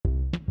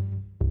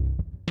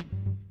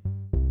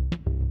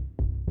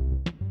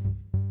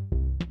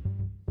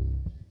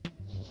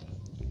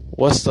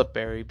What's up,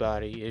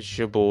 everybody? It's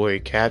your boy,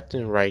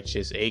 Captain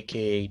Righteous,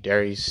 aka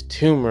Darius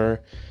Tumor.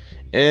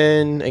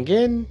 And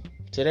again,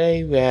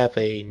 today we have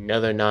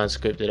another non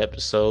scripted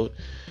episode.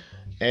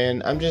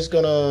 And I'm just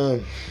gonna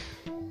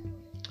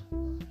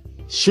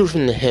shoot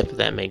from the hip, if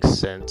that makes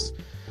sense.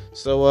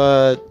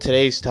 So,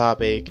 today's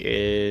topic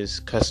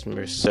is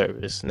customer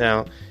service.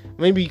 Now, let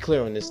me be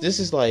clear on this. This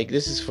is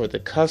for the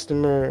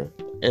customer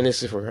and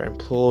this is for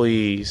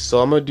employees. So,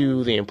 I'm gonna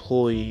do the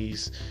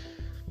employees'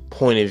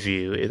 point of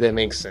view, if that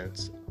makes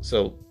sense.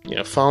 So,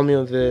 follow me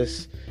on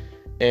this,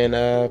 and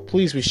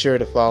please be sure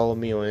to follow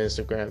me on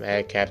Instagram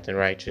at Captain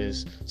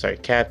Righteous.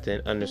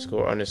 Captain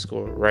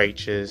 __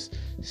 Righteous.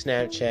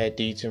 Snapchat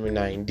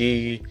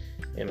DTumer9D,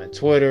 and my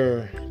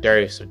Twitter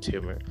Darius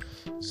Tumor.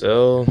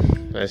 So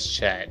let's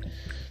chat.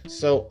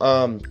 So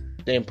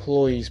the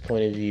employee's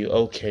point of view.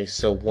 Okay,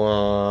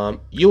 so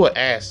you an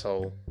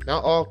asshole.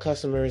 Not all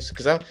customers,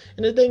 and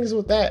the thing is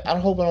with that, I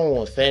hope I don't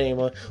want to offend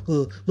anyone.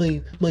 Well,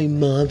 my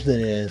mom's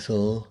an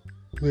asshole.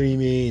 What do you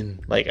mean?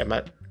 Like, I'm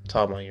not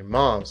talking about your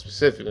mom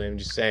specifically. I'm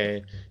just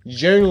saying,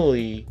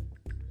 generally,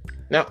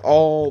 not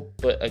all,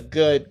 but a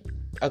good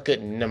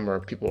number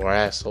of people are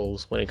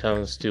assholes when it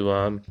comes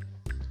to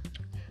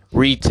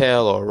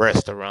retail or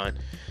restaurant.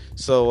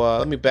 So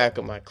let me back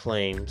up my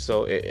claim.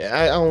 So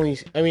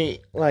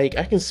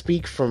I can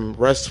speak from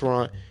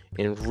restaurant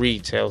and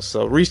retail.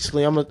 So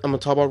recently, I'm gonna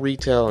talk about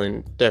retail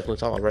and definitely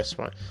talk about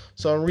restaurant.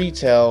 So in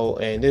retail,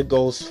 and it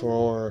goes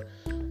for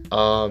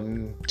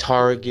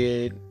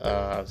Target,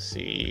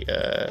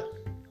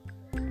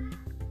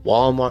 Walmart. I'm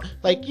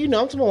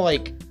talking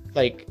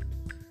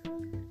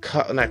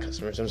about not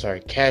customers. I'm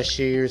sorry,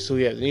 cashiers. So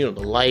we have the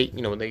light.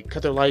 When they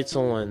cut their lights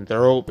on,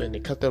 they're open.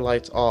 They cut their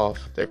lights off,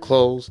 they're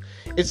closed.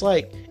 It's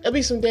like it'll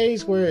be some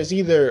days where it's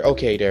either,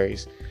 okay,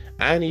 Darius,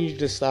 I need you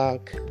to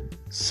stock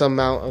some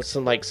amount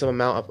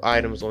of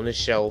items on this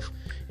shelf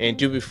and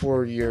do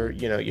before your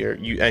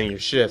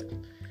shift.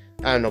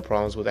 I have no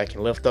problems with that. I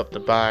can lift up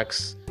the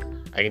box.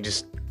 I can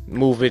just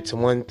move it to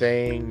one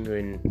thing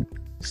and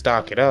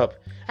stock it up.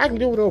 I can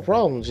do it with no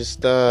problem.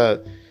 Just I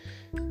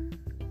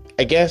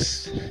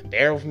guess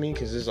bear with me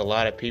because there's a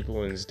lot of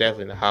people and it's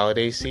definitely the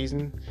holiday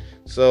season.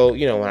 So,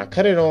 when I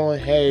cut it on,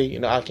 hey,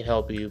 I can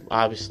help you.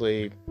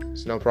 Obviously,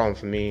 it's no problem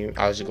for me.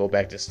 I'll just go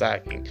back to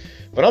stocking.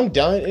 But I'm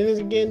done. And it's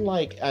again,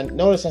 I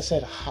noticed I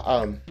said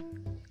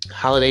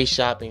holiday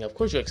shopping. Of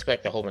course, you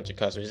expect a whole bunch of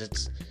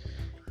customers.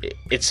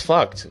 It's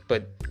fucked.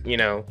 But,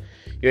 you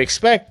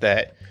expect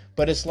that.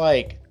 But it's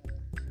like,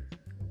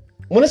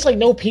 when it's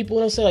no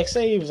people,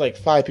 say it was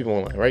 5 people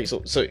online, right?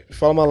 So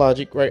follow my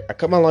logic, right? I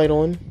cut my light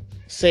on.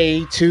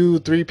 Say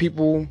 2-3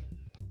 people.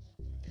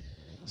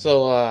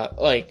 So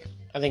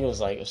I think it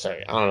was I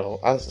don't know.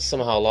 I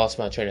somehow lost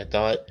my train of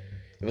thought.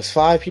 It was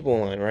 5 people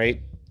online,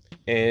 right?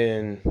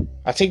 And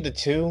I take the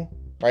 2,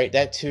 right?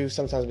 That 2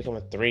 sometimes become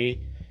a 3,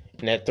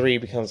 and that 3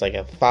 becomes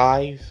a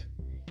 5.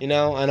 I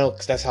know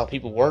because that's how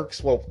people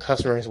works. Well,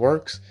 customers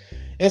works.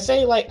 And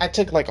say I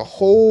took a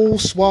whole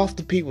swath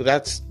of people.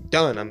 That's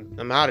done.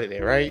 I'm out of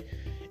there, right?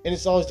 And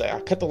it's always I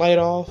cut the light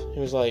off. It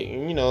was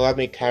I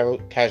make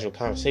casual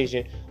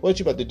conversation. What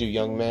you about to do,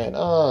 young man?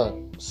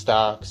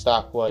 Stock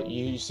what?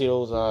 You see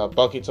those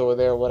buckets over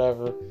there or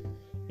whatever?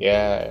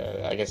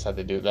 Yeah, I guess I have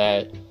to do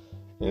that. And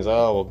he's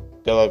well,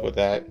 good luck with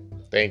that.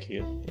 Thank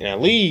you. And I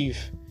leave.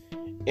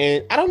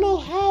 And I don't know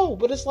how,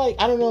 but it's I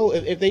don't know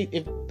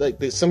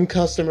if some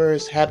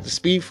customers have the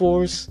Speed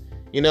Force,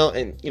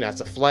 and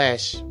it's a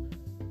Flash,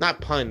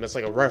 not pun, that's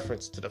a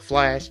reference to the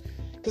Flash.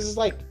 Because it's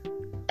I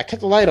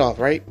cut the light off,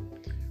 right?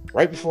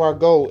 Right before I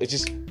go, it's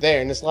just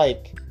there, and it's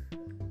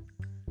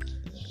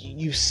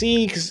you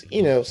see, because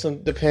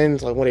some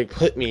depends where they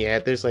put me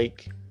at. There's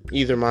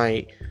either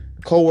my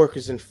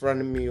coworkers in front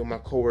of me or my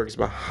coworkers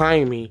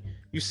behind me.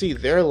 You see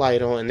their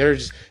light on, and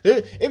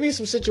it'd be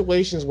some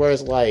situations where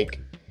it's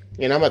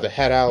I'm about to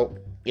head out,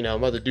 I'm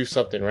about to do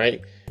something,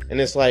 right?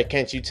 And it's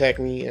can't you tech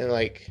me? And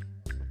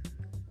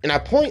and I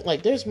point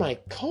there's my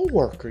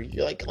coworker.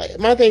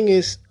 My thing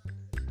is,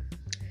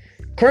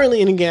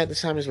 currently, and again, at this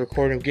time of this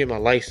recording, I'm getting my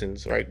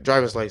license, right?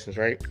 Driver's license,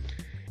 right?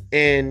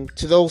 And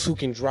to those who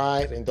can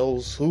drive and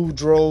those who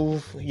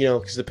drove,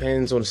 because it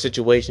depends on the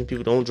situation.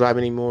 People don't drive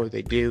anymore.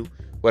 They do.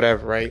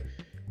 Whatever, right?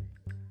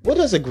 What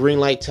does a green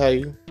light tell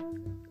you?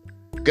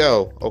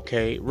 Go,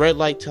 okay? Red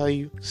light tell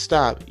you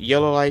stop.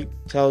 Yellow light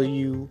tell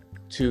you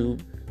to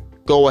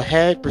go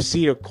ahead,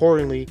 proceed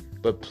accordingly,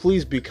 but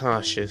please be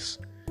cautious.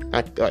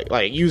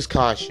 Use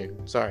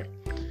caution. Sorry.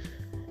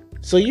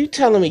 So you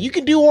telling me you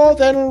can do all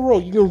that on the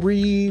road? You can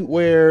read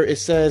where it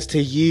says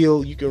to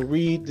yield. You can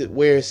read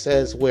where it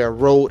says where a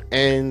road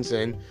ends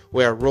and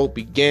where a road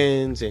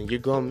begins, and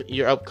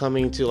you're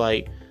upcoming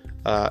to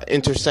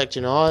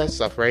intersection, all that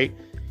stuff, right?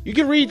 You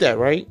can read that,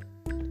 right?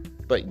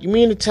 But you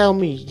mean to tell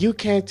me you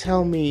can't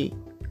tell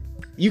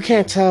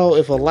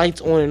if a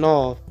light's on and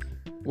off,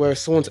 where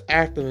someone's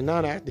active and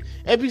not active?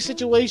 It'll be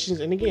situations,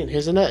 and again,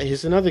 here's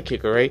another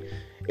kicker, right?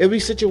 It'll be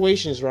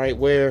situations, right,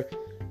 where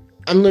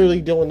I'm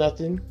literally doing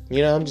nothing.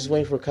 I'm just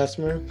waiting for a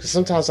customer. Because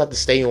sometimes I have to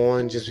stay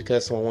on just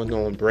because someone went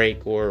on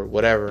break or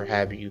whatever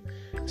have you.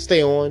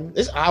 Stay on.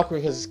 It's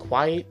awkward because it's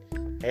quiet.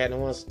 I got no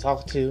one else to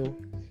talk to.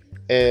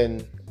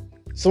 And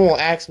someone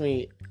asked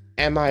me,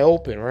 am I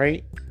open,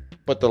 right?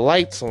 But the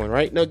light's on,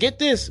 right? Now get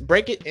this,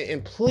 break it,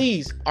 and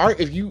please,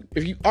 if you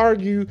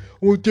argue,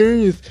 well,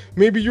 Darius,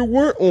 maybe you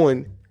weren't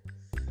on.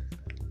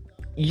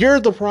 You're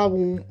the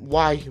problem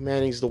why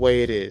humanity's the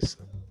way it is.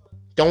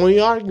 Don't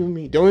even argue with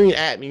me. Don't even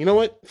at me. You know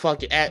what?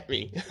 Fuck it, at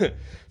me.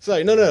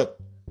 Sorry, no.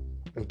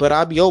 But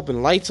I'll be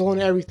open, lights on,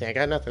 everything. I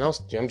got nothing else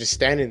to do. I'm just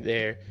standing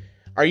there.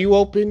 Are you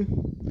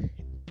open?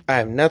 I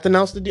have nothing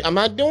else to do. I'm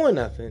not doing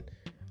nothing.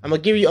 I'm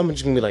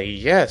just gonna be like,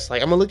 yes.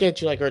 Like, I'm gonna look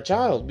at you like you're a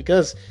child.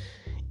 Because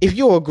if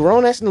you're a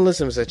grown ass and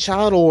listen, as a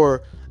child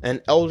or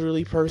an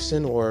elderly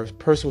person or a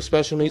person with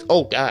special needs,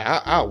 oh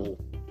God, I will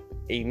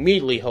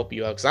immediately help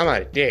you out because I'm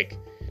not a dick.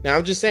 Now,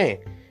 I'm just saying,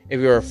 if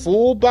you're a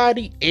full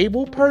body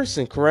able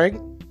person, correct?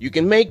 You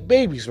can make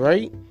babies,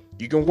 right?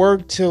 You can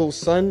work till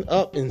sun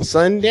up and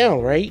sun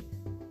down, right?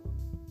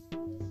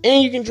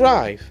 And you can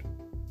drive.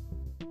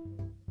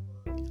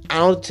 I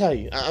don't tell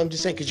you. I'm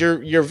just saying because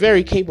you're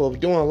very capable of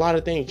doing a lot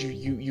of things.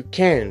 You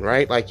can,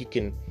 right? Like you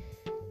can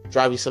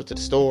drive yourself to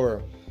the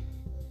store,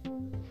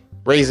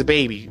 raise a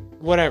baby,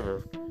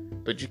 whatever.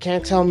 But you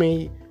can't tell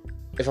me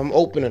if I'm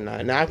open or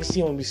not. Now I can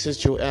see when we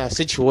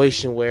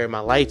situation where my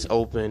light's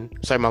off,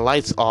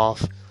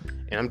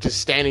 and I'm just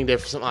standing there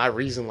for some odd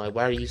reason. Like,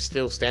 why are you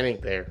still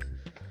standing there?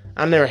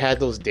 I've never had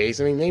those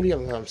days. I mean, maybe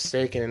I'm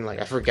sick and like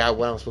I forgot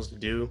what I'm supposed to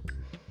do.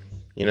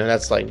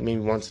 That's like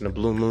maybe once in a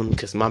blue moon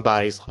because my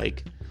body's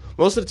like.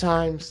 Most of the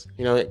times,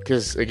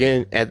 because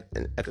again, at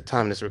the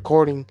time of this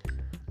recording,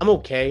 I'm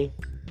okay.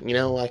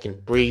 I can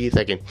breathe.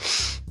 I can,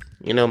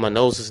 my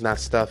nose is not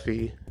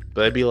stuffy.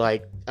 But it'd be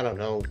like, I don't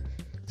know,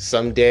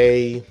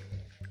 someday,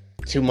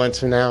 2 months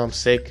from now, I'm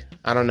sick.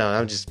 I don't know.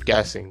 I'm just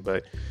guessing.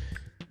 But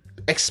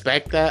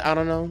expect that. I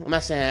don't know. I'm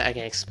not saying I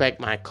can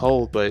expect my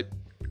cold, but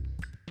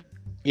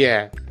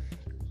yeah.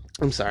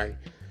 I'm sorry.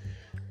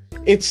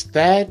 It's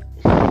that.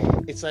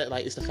 It's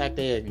like it's the fact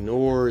they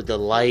ignore the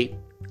light.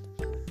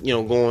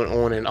 Going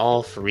on and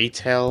off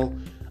retail.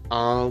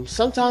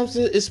 Sometimes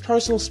it's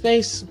personal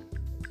space.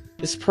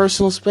 It's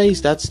personal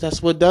space.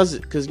 That's what does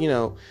it. Because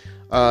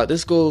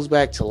this goes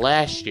back to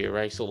last year,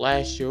 right? So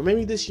last year, or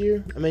maybe this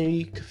year, I may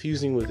be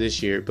confusing with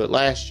this year, but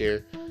last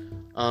year,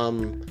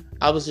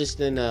 I was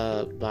just in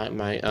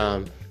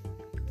my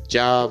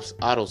job's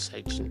auto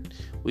section.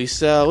 We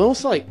don't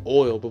sell like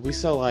oil, but we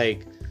sell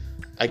like,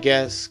 I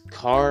guess,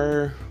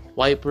 car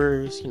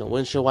wipers,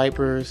 windshield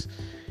wipers.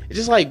 It's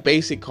just like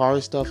basic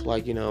car stuff,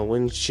 like,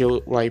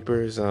 windshield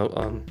wipers,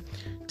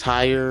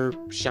 tire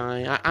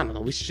shine. I don't know.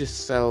 We should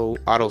just sell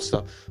auto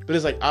stuff. But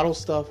it's like auto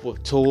stuff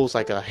with tools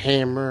like a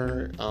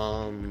hammer,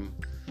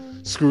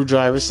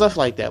 screwdriver, stuff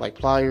like that, like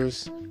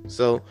pliers.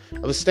 So I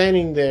was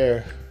standing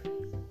there.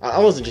 I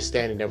wasn't just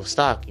standing there, I was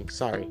stocking,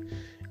 sorry.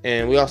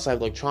 And we also have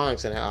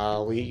electronics in the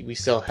aisle. We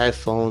sell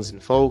headphones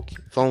and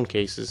phone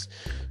cases.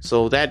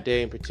 So that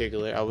day in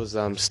particular, I was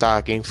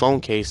stocking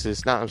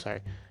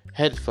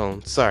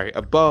headphones,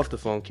 above the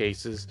phone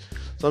cases.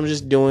 So I'm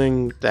just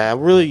doing that. I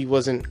really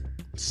wasn't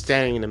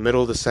standing in the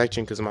middle of the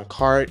section because my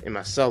cart and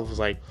myself was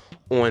like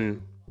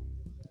on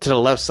to the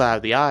left side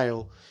of the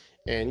aisle.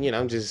 And,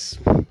 I'm just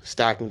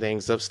stocking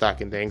things up.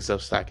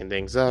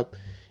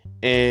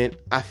 And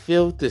I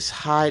feel this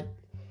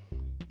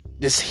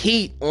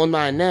heat on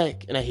my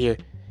neck. And I hear,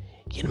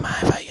 you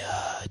mind if I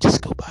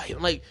just go by you?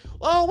 I'm like,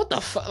 oh, what the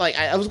fuck? Like,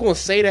 I was going to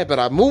say that, but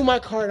I moved my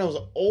car and I was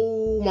like,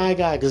 oh my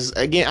God. Because,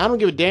 again, I don't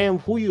give a damn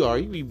who you are.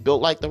 You be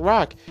built like The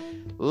Rock.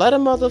 Let a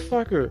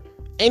motherfucker,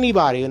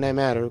 anybody in that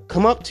matter,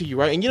 come up to you,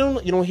 right? And you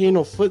don't hear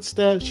no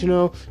footsteps,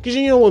 Because,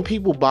 when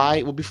people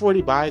before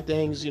they buy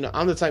things,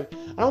 I'm the type,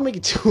 I don't make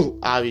it too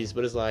obvious,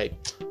 but it's like,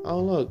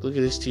 oh, look at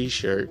this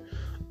t-shirt.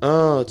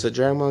 Oh, it's a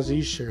Dragon Ball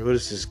Z shirt. What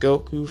is this?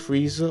 Goku,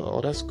 Frieza?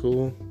 Oh, that's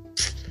cool.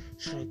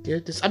 Should I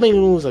get this? I mean, it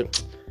was like,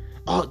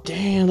 oh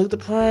damn, look at the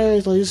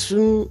price. Like it's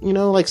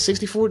like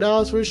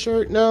 $64 for a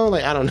shirt. No,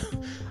 like I don't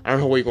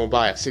know where you're gonna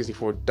buy a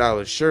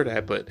 $64 shirt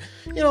at, but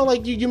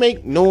like you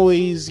make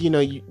noise,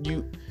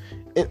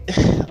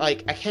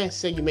 like I can't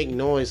say you make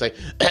noise like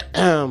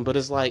but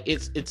it's like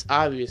it's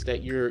obvious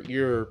that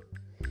you're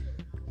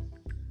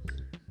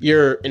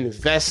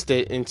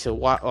invested into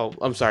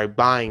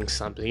buying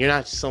something. You're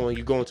not just someone,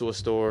 you go into a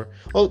store.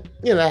 Well,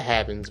 that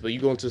happens, but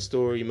you go into a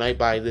store, you might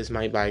buy this,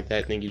 might buy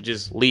that, then you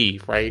just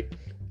leave, right?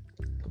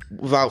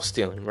 Without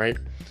stealing, right?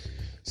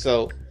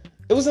 So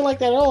it wasn't like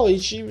that at all.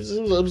 It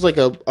was like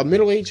a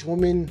middle-aged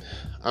woman,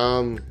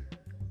 early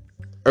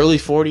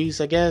 40s,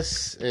 I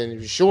guess, and it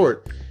was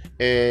short.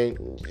 And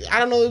I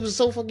don't know, it was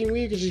so fucking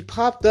weird because she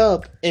popped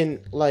up and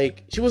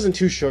like she wasn't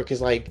too short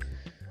because like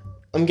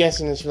I'm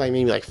guessing that she's like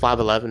maybe like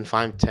 5'11",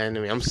 5'10". I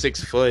mean, I'm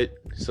 6 foot,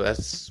 so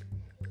that's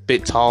a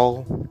bit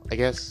tall, I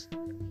guess.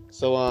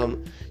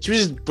 So she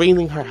was just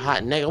breathing her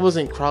hot neck. I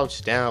wasn't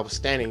crouched down. I was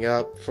standing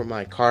up from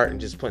my cart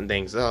and just putting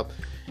things up.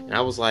 And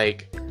I was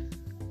like,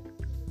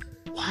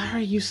 why are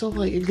you so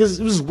like? Because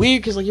it was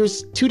weird. Because like it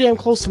was too damn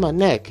close to my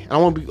neck. I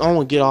don't want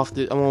to get off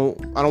the.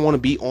 I don't want to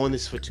be on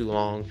this for too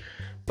long.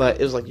 But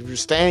it was like if you're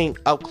staying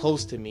up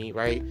close to me,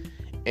 right,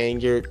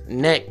 and your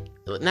neck,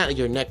 not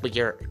your neck, but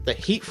the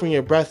heat from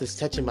your breath is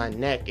touching my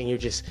neck, and you're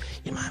just,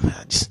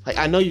 just like,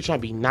 I know you're trying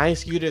to be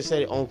nice. You just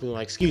said it openly,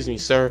 like, excuse me,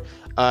 sir.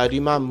 Do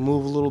you mind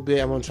move a little bit?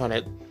 I'm trying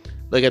to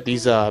look at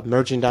these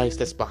merchandise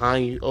that's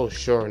behind you. Oh,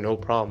 sure, no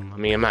problem. I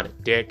mean, I'm not a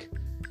dick.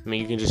 I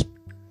mean, you can just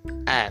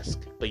ask,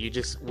 but you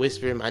just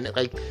whisper in my neck,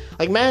 like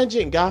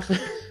imagine God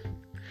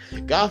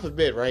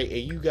forbid, right? And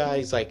you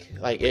guys like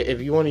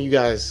if you one of you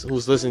guys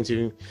who's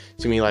listening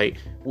to me, like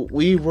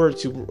we were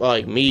to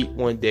like meet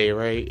one day,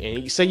 right?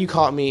 And you say you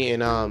caught me in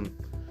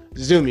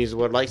Zoomies or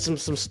what, like some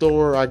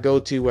store I go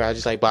to where I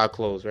just like buy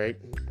clothes, right?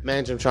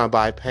 Imagine I'm trying to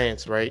buy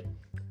pants, right?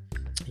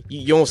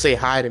 You won't say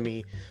hi to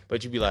me,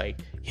 but you be like,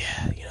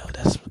 yeah,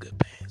 that's some good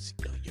pants.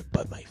 Your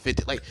butt might fit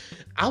it. Like,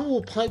 I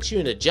will punch you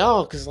in the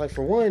jaw because, like,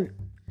 for one,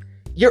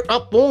 you're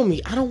up on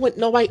me. I don't want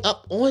nobody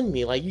up on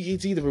me. Like,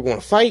 it's either we're going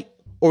to fight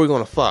or we're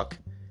going to fuck.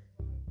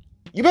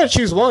 You better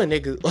choose one,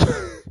 nigga.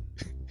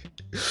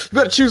 You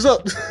better choose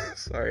up.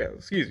 Sorry,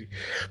 excuse me.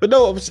 But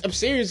no, I'm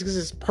serious because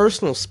it's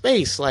personal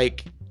space.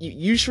 Like,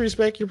 you should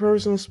respect your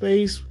personal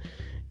space.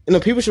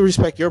 People should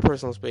respect your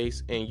personal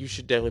space, and you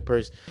should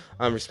definitely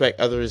respect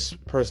others'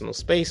 personal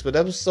space. But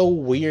that was so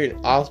weird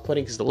and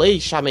off-putting because the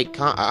lady tried to make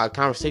a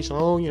conversation.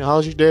 Oh,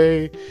 how's your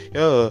day?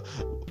 Yeah.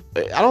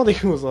 I don't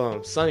think it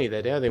was sunny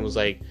that day. I think it was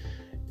like,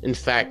 in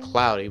fact,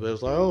 cloudy. But it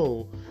was like,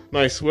 oh,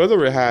 nice weather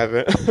we're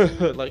having.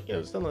 Like,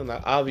 still an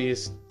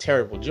obvious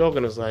terrible joke,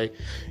 and it was like,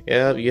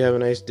 yeah, you have a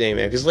nice day,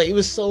 man. Because like it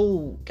was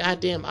so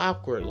goddamn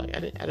awkward. Like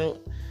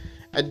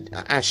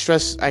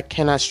I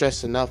cannot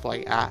stress enough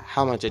like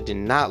how much I did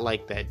not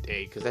like that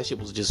day, because that shit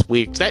was just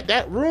weird.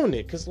 That ruined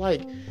it. Because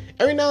like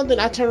every now and then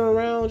I turn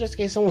around just in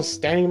case someone's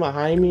standing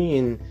behind me,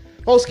 and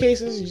most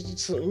cases you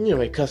just,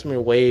 like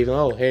customer wave,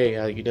 oh hey,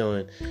 how you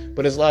doing?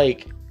 But it's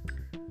like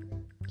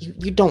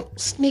you don't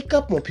sneak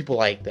up on people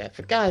like that,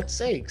 for God's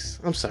sakes.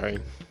 I'm sorry.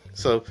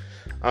 So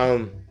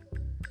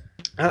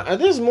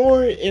there's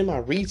more in my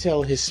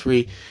retail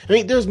history. I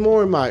mean, there's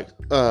more in my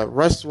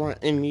restaurant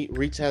and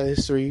retail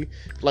history.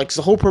 Like,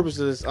 the whole purpose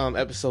of this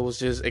episode was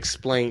just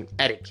explain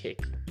etiquette.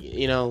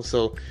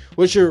 So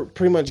what you're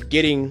pretty much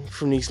getting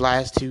from these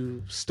last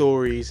two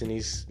stories and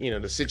these,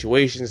 the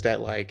situations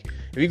that, like,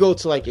 if you go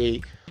to like a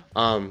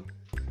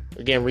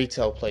again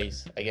retail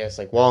place, I guess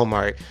like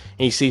Walmart,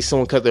 and you see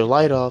someone cut their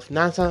light off,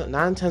 nine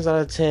times out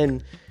of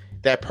 10,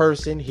 that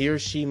person, he or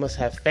she, must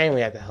have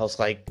family at the house.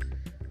 Like,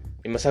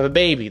 they must have a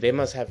baby. They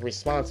must have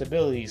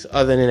responsibilities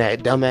other than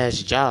that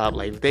dumbass job.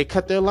 Like, if they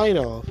cut their light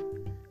off,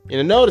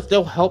 notice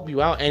they'll help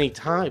you out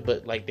anytime,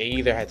 but like they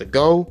either had to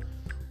go,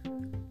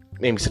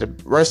 maybe to the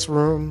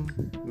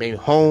restroom, maybe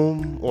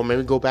home, or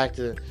maybe go back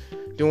to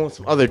doing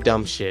some other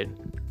dumb shit.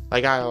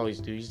 Like I always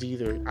do.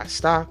 Either I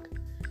stock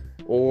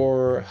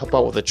or help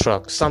out with a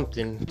truck,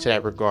 something to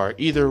that regard.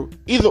 Either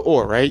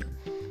or, right?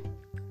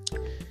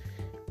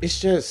 It's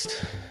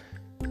just,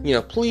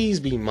 please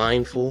be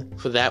mindful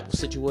for that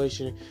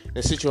situation.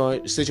 The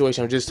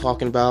situation I'm just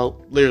talking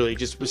about, literally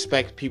just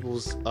respect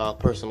people's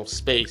personal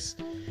space.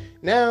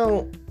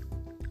 Now,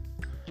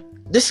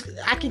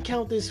 I can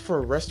count this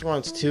for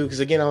restaurants too, because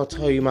again, I'll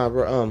tell you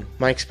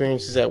my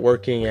experiences at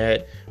working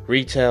at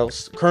retail,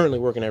 currently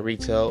working at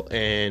retail,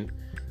 and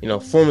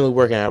formerly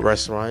working at a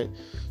restaurant.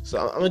 So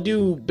I'm gonna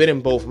do a bit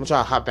in both. I'm gonna try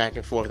to hop back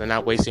and forth and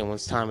not waste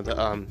anyone's time with the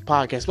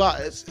podcast.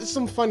 But it's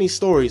some funny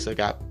stories I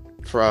got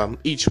from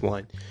each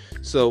one.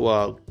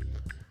 So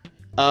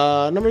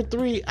number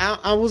 3,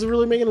 I wasn't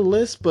really making a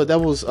list, but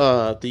that was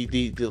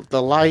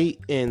the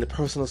light and the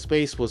personal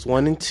space was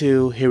 1 and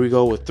 2. Here we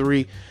go with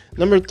 3.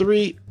 Number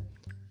 3,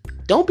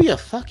 don't be a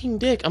fucking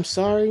dick. I'm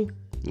sorry.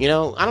 I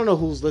don't know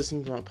who's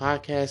listening to my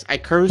podcast. I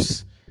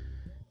curse.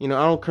 I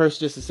don't curse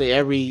just to say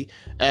every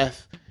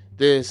F,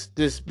 this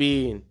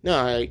B. And no,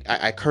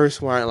 I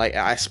curse when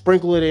I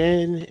sprinkle it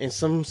in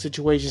some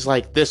situations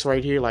like this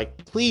right here.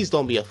 Like, please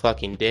don't be a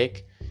fucking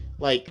dick.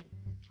 Like,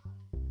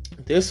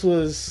 this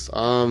was,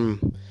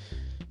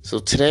 so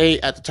today,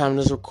 at the time of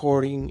this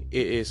recording,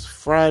 it is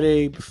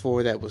Friday.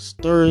 Before that was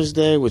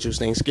Thursday, which was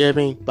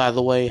Thanksgiving. By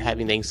the way,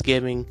 happy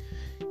Thanksgiving,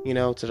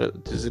 to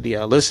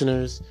the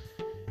listeners.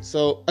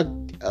 So,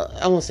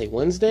 I want to say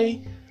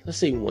Wednesday. Let's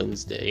say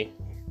Wednesday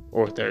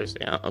or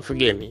Thursday.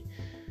 Forgive me.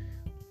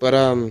 But,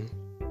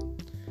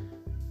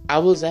 I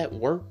was at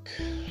work,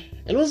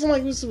 and it wasn't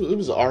like, it was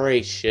an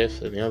RA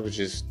shift. I mean, I was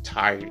just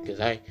tired, because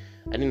I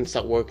didn't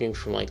stop working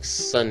from like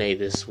Sunday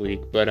this week,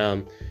 but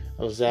I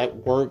was at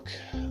work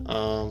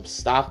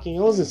stocking.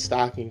 I wasn't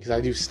stocking because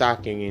I do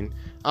stocking, and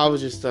I was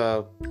just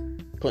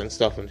putting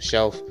stuff on the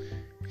shelf.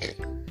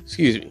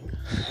 Excuse me.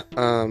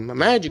 My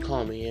manager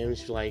called me and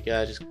she's like,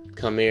 just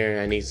come here,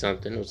 I need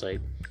something. I was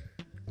like,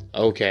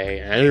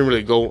 okay. I don't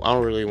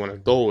really want to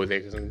go with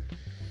it, because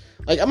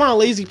I'm not a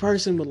lazy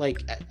person, but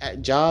like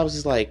at jobs,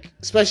 it's like,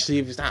 especially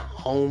if it's not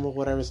home or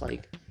whatever, it's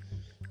like,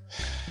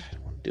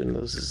 I don't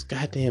want to do this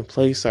goddamn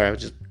place. Sorry, I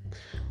was just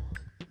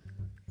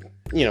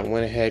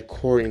went ahead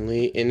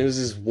accordingly, and it was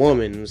this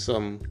woman,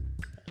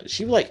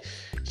 she like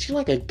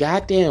a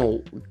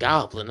goddamn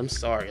goblin. I'm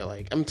sorry,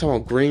 like I'm talking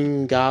about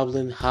green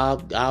goblin,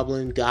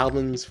 hobgoblin,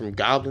 goblins from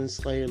Goblin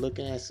Slayer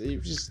looking at it. It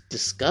was just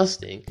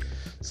disgusting.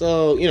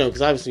 So,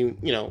 because obviously,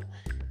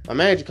 my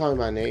manager called me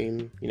by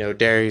name,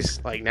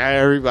 Darius, like now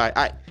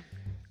everybody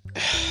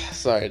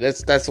sorry,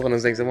 that's one of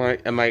those things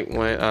I might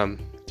want to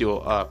do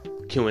a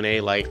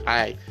Q&A. Like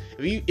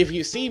if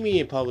you see me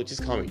in public,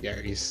 just call me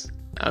Darius.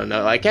 I don't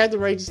know, like Captain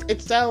Ray,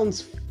 it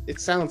sounds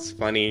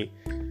funny.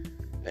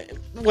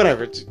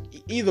 Whatever,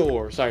 either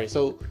or. Sorry.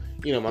 So,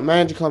 my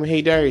manager called me,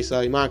 hey Darius,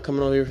 you mind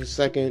coming over here for a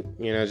second?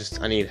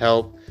 Just I need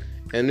help.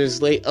 And it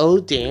was like, oh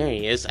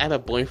Darius, I had a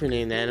boyfriend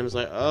named that, and I was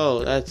like,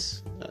 oh,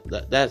 that's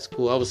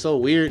cool. I was so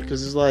weird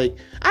because it's like,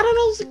 I don't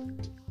know, it's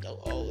like,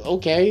 oh,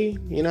 okay,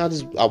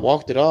 I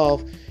walked it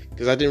off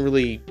because I didn't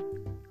really,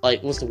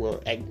 like, what's the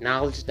word,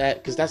 acknowledge that,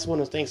 because that's one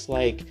of the things,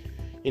 like,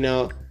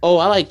 oh,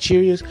 I like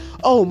Cheerios.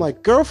 Oh, my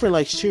girlfriend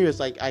likes Cheerios.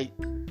 Like I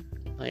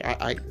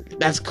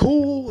that's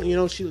cool.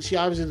 She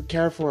obviously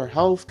care for her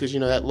health because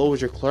that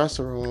lowers your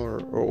cholesterol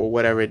or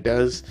whatever it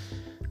does.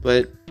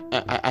 But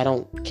I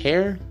don't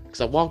care because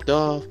I walked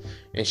off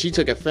and she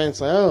took offense.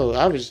 Like, oh,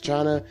 I was just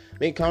trying to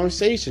make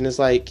conversation. It's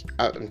like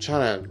I'm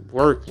trying to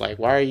work. Like,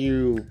 why are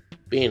you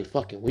being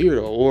fucking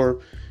weirdo?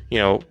 Or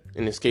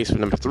in this case for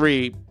number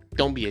 3,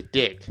 don't be a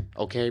dick.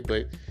 Okay,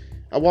 but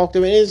I walked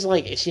up and it's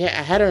like I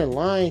had her in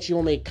line. She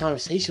won't make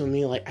conversation with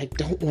me. Like, I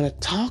don't want to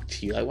talk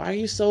to you. Like, why are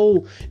you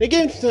so? And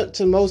again,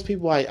 to most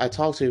people I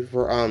talk to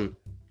for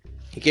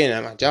again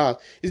at my job,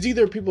 it's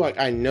either people like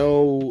I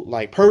know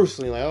like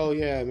personally, like, oh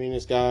yeah, I mean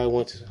this guy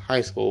went to high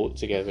school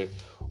together,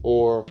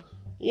 or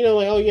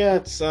like, oh yeah,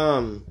 it's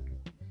a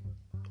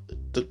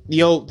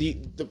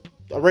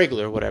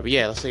regular, whatever.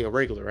 Yeah, let's say a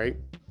regular, right?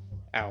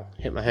 Ow,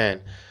 hit my hand.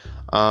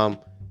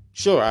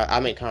 Sure, I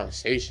make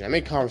conversation. I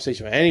make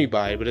conversation with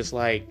anybody, but it's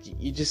like,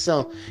 you just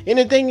sound... And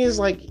the thing is,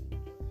 like...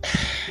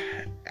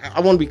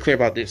 I want to be clear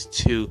about this,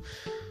 too.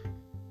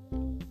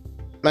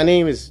 My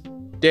name is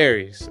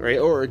Darius, right?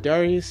 Or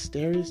Darius?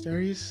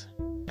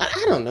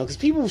 I don't know, because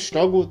people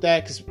struggle with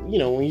that, because,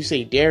 when you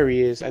say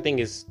Darius, I think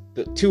it's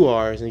the 2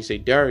 R's, and you say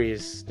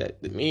Darius,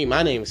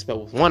 my name is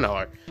spelled with 1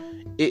 R.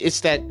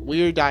 It's that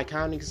weird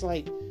dichotomy, because,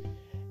 like...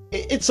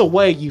 It's a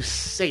way you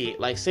say it.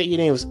 Like, say your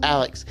name was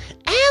Alex.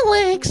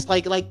 Alex!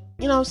 Like, you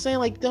know what I'm saying?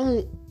 Like,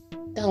 don't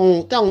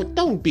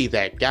be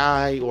that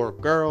guy or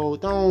girl.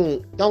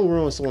 Don't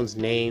ruin someone's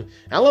name.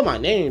 And I love my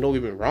name, don't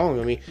get me wrong.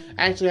 I mean,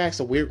 I actually asked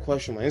a weird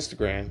question on my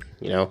Instagram,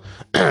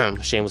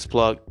 shameless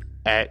plug,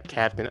 at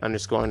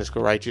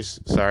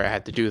Captain__righteous. Sorry, I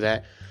had to do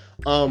that.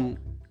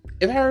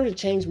 If I were to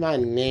change my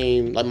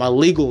name, like my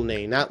legal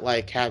name, not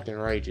like Captain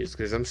Righteous,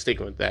 because I'm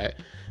sticking with that.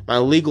 My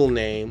legal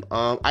name,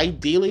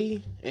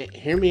 ideally,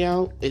 hear me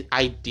out.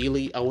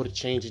 Ideally, I would have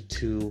changed it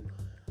to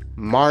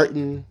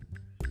Martin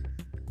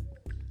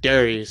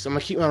Darius. I'm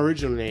gonna keep my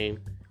original name,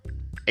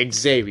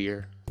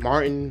 Xavier.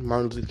 Martin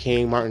Luther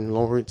King, Martin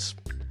Lawrence.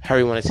 However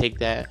you want to take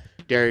that.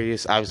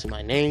 Darius, obviously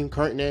my name,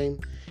 current name,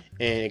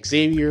 and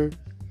Xavier.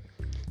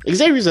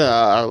 Xavier's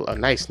a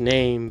nice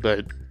name,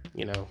 but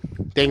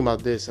thinking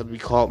about this, I'd be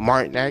called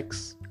Martin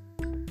X.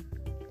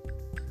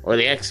 Or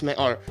the X-Men,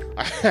 or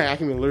I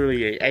can be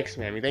literally an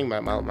X-Man. I mean, think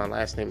about my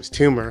last name is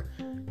Tumor.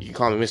 You can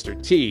call me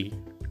Mr. T.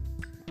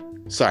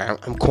 Sorry,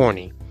 I'm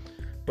corny.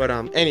 But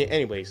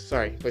anyways,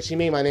 sorry. But she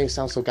made my name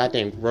sound so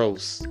goddamn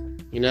gross.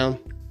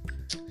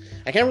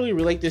 I can't really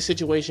relate this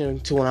situation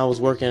to when I was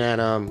working at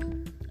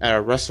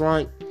a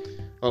restaurant.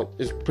 Well,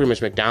 it's pretty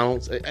much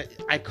McDonald's.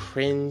 I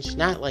cringe,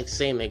 not like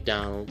saying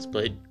McDonald's,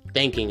 but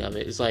thinking of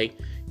it. It's like,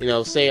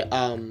 say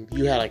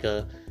you had like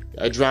a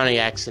drowning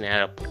accident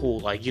at a pool.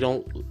 Like, you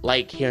don't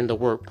like hearing the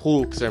word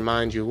pool because it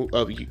reminds you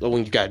of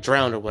when you got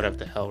drowned or whatever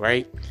the hell,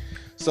 right?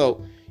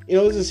 So,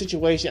 it's a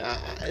situation.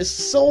 It's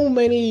so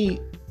many,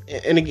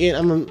 and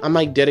again, I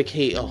might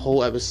dedicate a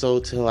whole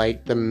episode to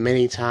like the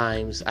many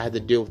times I had to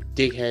deal with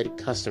dickhead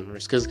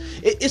customers, because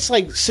it's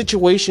like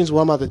situations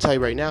where I'm about to tell you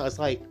right now. It's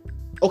like,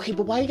 okay,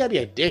 but why you gotta be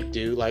a dick,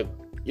 dude? Like,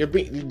 you're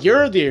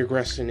the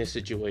aggressor in this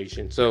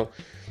situation. So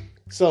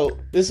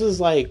this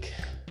is like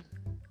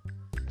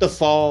the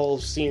fall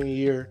of senior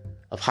year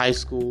of high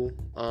school.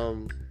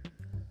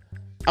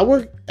 I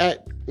worked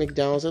at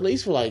McDonald's at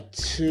least for like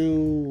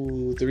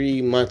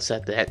 2-3 months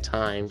at that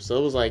time. So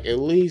it was like at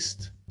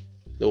least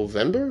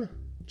November,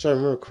 if I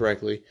remember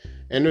correctly.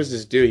 And there's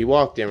this dude, he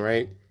walked in,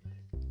 right?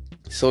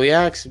 So he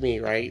asked me,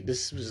 right?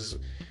 This was,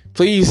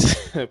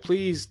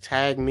 please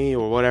tag me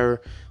or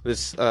whatever,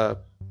 this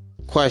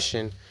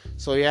question.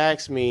 So he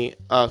asked me,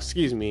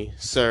 excuse me,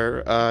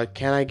 sir,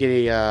 can I get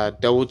a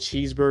double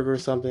cheeseburger or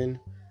something?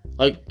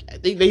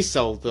 Like, they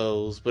sell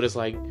those, but it's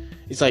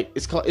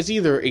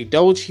either a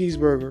double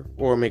cheeseburger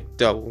or a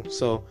McDouble.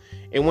 So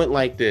it went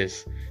like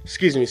this.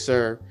 Excuse me,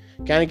 sir,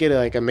 can I get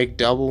a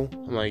McDouble?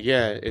 I'm like,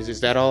 yeah.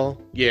 Is that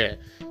all? Yeah.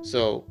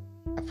 So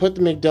I put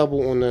the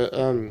McDouble on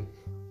the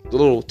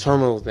little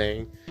terminal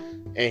thing,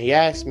 and he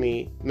asked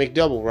me,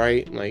 McDouble,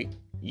 right? I'm like,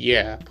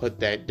 yeah, put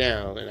that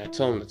down. And I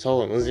told him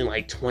it was in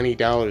like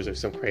 $20 or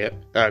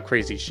some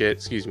crazy shit.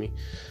 Excuse me.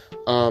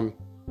 Um,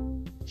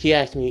 he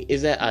asked me,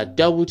 "Is that a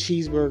double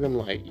cheeseburger?" I'm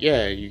like,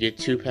 "Yeah, you get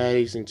 2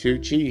 patties and 2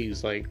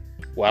 cheese." Like,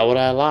 why would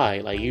I lie?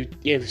 Like,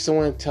 if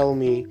someone tell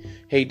me,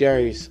 "Hey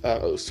Darius,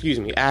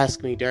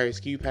 ask me, Darius,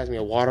 can you pass me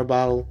a water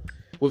bottle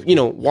with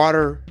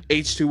water,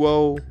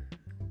 H2O,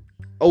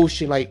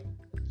 ocean?" Like,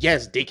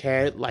 yes,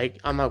 dickhead. Like,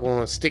 I'm not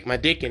gonna stick my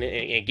dick in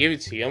it and give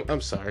it to you.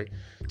 I'm sorry.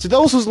 To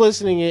those who's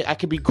listening, I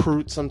could be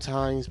crude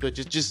sometimes, but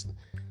just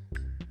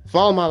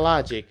follow my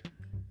logic.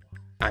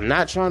 I'm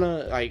not trying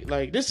to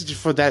like this is just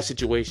for that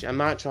situation. I'm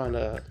not trying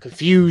to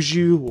confuse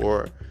you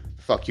or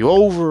fuck you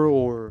over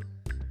or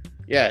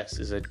yes,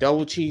 it's a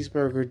double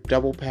cheeseburger,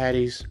 double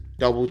patties,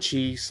 double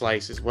cheese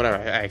slices, whatever.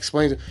 I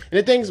explained it. And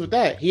the thing is with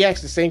that, he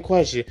asked the same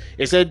question.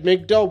 It said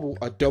McDouble,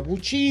 a double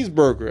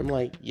cheeseburger. I'm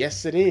like,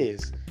 yes, it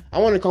is. I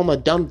want to call him a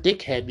dumb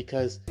dickhead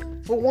because,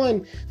 for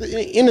one,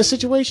 in the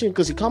situation,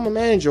 because he called my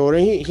manager, or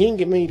he didn't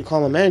get me to call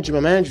my manager. My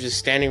manager just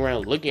standing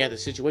around looking at the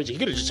situation. He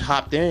could have just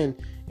hopped in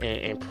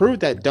and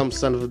proved that dumb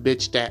son of a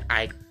bitch that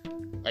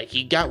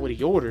he got what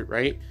he ordered,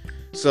 right?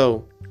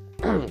 So,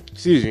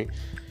 excuse me.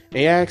 And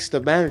he asked the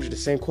manager the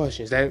same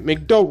question. Is that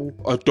McDouble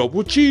a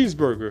double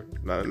cheeseburger?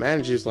 My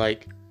manager's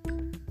like,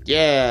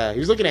 yeah. He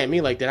was looking at me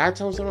like, did I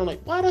tell him something wrong?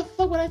 Like, why the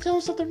fuck would I tell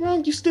him something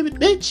wrong, you stupid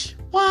bitch?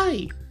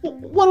 Why?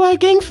 What do I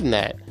gain from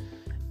that?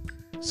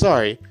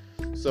 Sorry.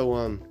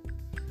 So,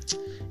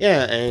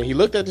 yeah, and he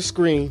looked at the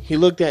screen. He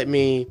looked at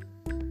me.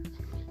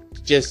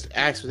 Just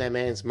asked for that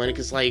man's money.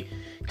 Because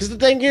the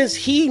thing is,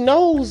 he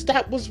knows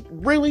that was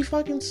really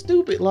fucking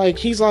stupid. Like,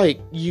 he's like,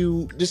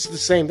 this is the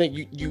same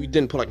thing. You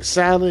didn't put like a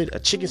salad, a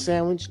chicken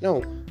sandwich. No,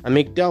 a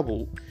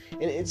McDouble.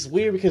 And it's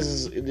weird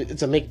because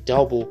it's a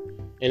McDouble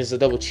and it's a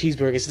double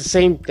cheeseburger. It's the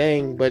same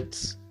thing,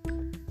 but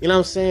you know what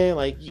I'm saying?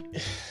 Like,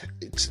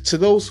 to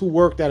those who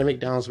worked at a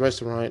McDonald's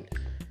restaurant,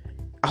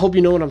 I hope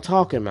you know what I'm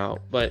talking about.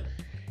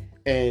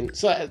 And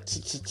so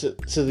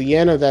to the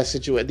end of that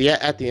situation,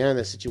 at the end of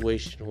that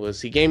situation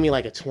was he gave me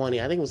like a 20.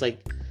 I think it was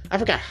like, I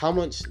forgot how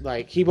much.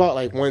 Like, he bought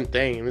like one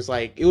thing. It was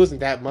like, it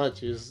wasn't that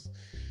much. It was,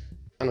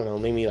 I don't know,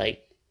 maybe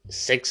like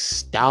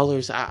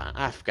 $6.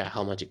 I forgot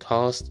how much it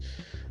cost,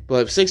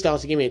 but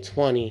 $6. He gave me a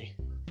 20.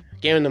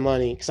 Gave him the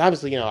money because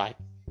obviously you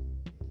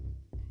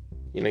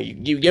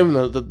give him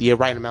the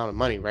right amount of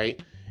money, right?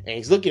 And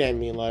he's looking at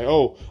me like,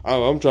 oh,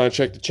 I'm trying to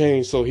check the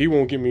change so he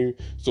won't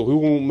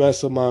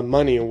mess up my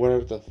money or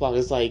whatever the fuck.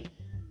 It's like,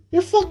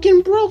 you're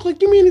fucking broke. Like,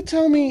 you mean to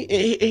tell me?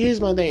 Here's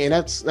my thing, and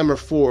that's number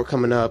 4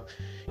 coming up.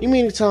 You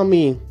mean to tell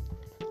me?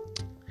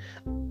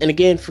 And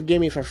again,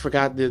 forgive me if I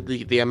forgot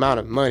the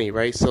amount of money,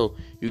 right? So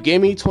you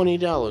gave me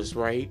 $20,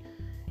 right?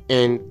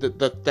 And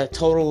the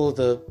total of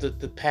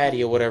the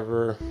patty or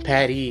whatever,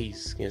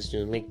 patties,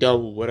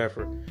 McDouble,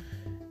 whatever,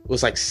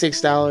 was like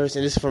 $6.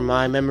 And this is from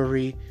my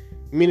memory.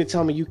 You mean to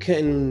tell me you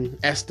couldn't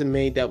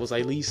estimate that was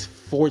at least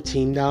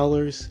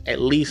 $14?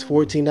 At least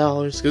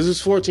 $14? Because it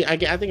was 14. I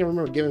think I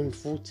remember giving him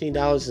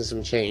 $14 and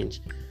some change.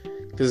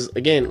 Because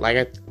again,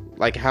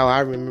 like how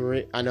I remember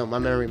it, I know my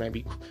memory might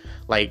be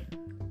like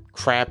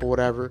crap or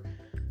whatever.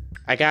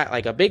 I got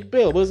like a big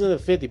bill. It wasn't a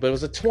 50, but it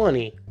was a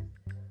 20.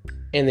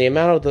 And the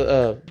amount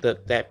of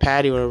that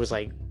patty or whatever was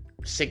like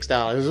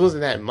 $6. It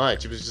wasn't that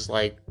much. It was just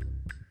like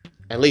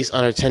at least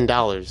under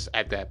 $10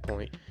 at that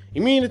point.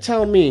 You mean to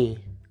tell me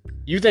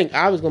you think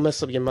I was gonna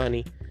mess up your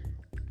money?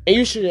 And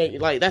you should,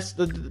 like, that's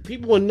the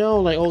people would know,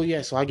 like, oh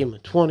yeah, so I give him a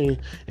 20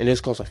 and this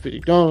costs like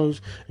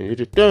 $50 and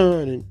you're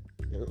done, and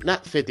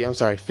not 50, I'm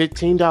sorry,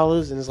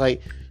 $15. And it's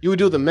like, you would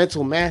do the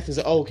mental math and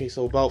say, oh, okay,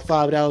 so about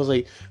 $5,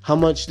 like, how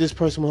much this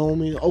person will owe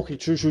me? Okay,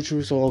 true,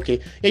 so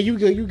okay, yeah, you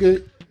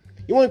good.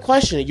 You won't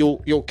question it.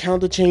 You'll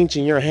count the change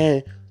in your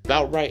hand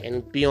about right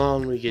and be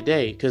on with your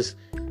day. Because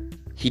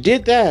he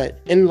did that,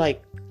 and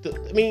like,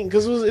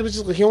 because it was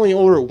just like he only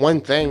ordered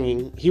one thing,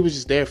 and he was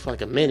just there for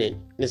like a minute.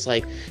 And it's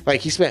like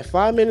he spent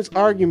 5 minutes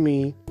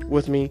arguing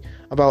with me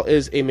about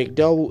is a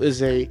McDouble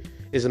is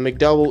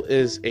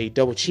a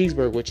double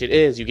cheeseburger, which it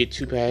is. You get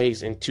 2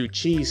 patties and 2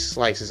 cheese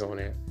slices on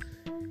there.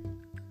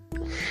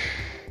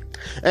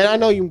 And I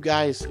know you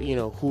guys,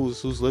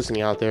 who's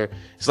listening out there,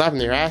 is laughing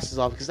their asses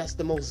off because that's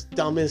the most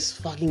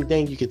dumbest fucking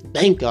thing you could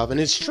think of. And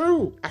it's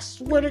true. I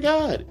swear to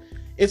God.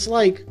 It's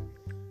like,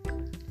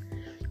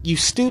 you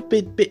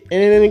stupid bitch.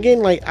 And then again,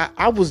 like,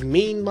 I was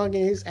mean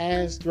mugging his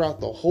ass throughout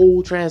the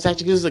whole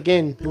transaction. Because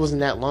again, it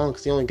wasn't that long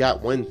because he only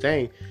got one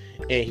thing.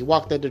 And he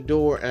walked out the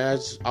door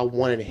and I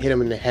wanted to hit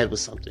him in the head with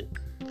something.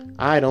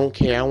 I don't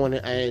care.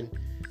 And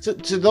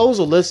to those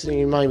who are listening,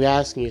 you might be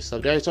asking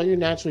yourself, Darius, are you a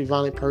naturally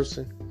violent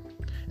person?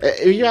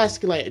 If you're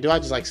asking, like, do I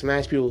just, like,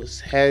 smash people's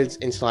heads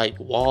into, like,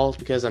 walls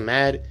because I'm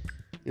mad?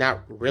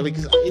 Not really,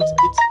 because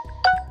it's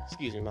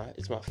excuse me,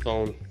 it's my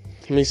phone.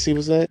 Let me see,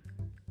 what's that?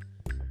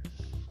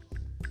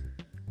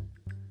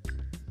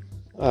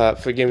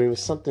 Forgive me, it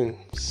was something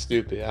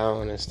stupid. I don't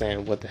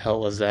understand what the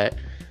hell was that.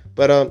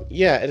 But,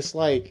 yeah, it's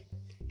like,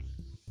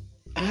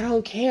 I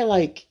don't care,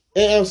 like,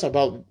 I'm sorry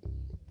about,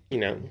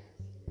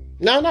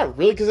 No, not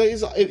really,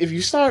 because if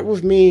you start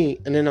with me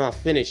and then I'll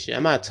finish it,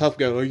 I'm not a tough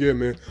guy. Like, yeah,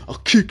 man, I'll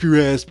kick your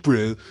ass,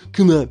 bro.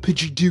 Come on,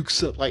 put your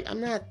dukes up. Like,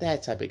 I'm not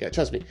that type of guy.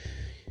 Trust me.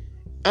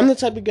 I'm the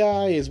type of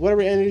guy is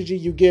whatever energy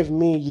you give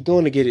me, you're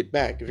going to get it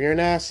back. If you're an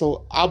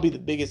asshole, I'll be the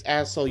biggest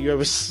asshole you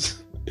ever.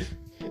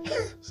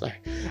 Sorry,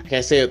 I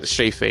can't say it with a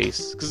straight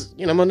face because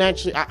I'm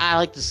naturally. I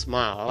like to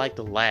smile. I like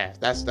to laugh.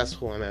 That's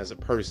who I'm as a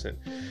person.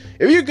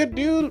 If you're a good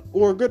dude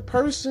or a good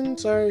person,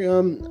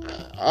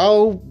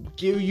 I'll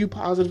give you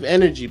positive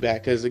energy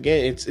back. Because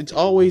again, it's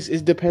always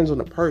it depends on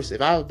the person.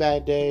 If I have a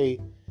bad day,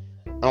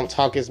 I don't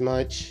talk as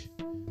much.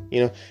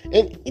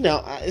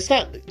 It's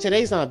not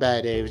today's not a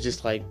bad day. It was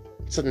just like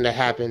something that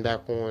happened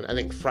back on I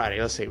think Friday.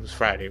 Let's say it was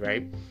Friday,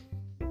 right?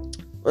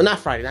 Well, not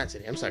Friday, not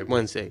today. I'm sorry,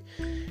 Wednesday.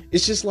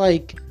 It's just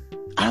like.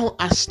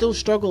 I still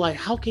struggle, like,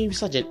 how can you be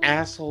such an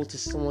asshole to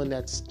someone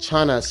that's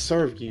trying to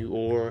serve you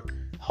or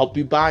help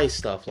you buy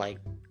stuff? Like,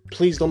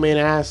 please don't be an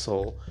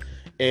asshole.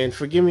 And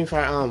forgive me if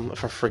I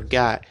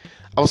forgot.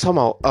 I was talking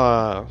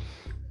about,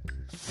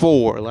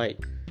 4,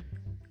 like,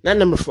 not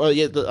number 4,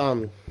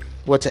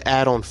 what to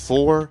add on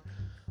 4.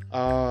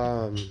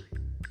 I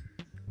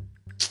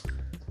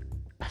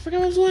forgot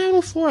what was adding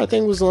on 4. I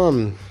think it was,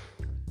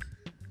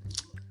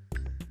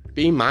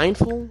 be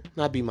mindful?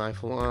 Not be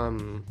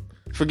mindful,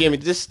 forgive me,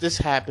 this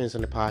happens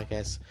in the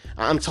podcast.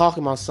 I'm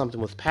talking about something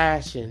with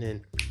passion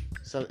and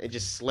it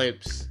just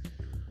slips.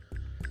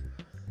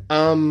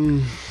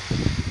 Being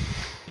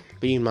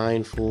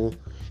mindful.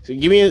 So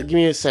give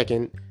me a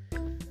second.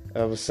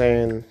 I was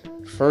saying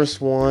first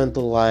one,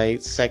 the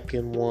light,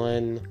 second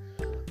one,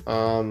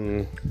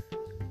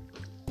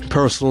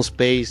 personal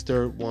space,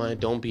 third one,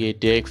 don't be a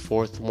dick,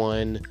 fourth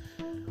one,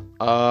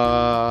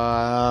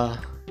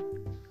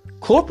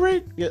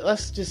 corporate? Yeah,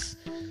 let's just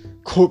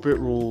corporate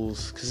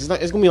rules, because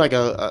it's gonna be like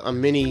a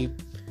mini,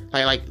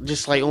 like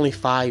just like only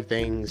 5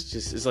 things.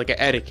 Just it's like an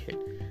etiquette,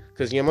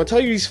 because I'm gonna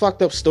tell you these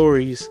fucked up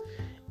stories,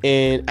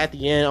 and at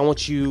the end I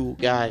want you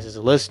guys as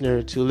a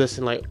listener to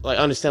listen, like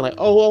understand, like,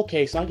 oh,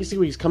 okay, so I can see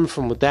where he's coming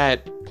from with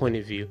that point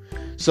of view.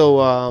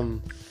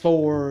 So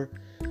for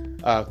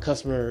not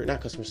customer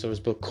service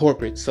but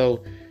corporate,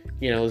 so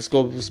let's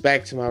go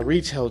back to my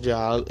retail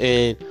job.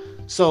 And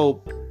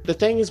so the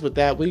thing is with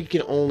that, we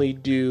can only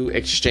do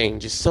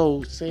exchanges.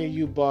 So say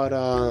you bought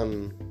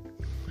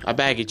a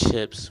bag of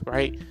chips,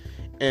 right?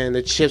 And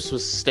the chips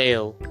was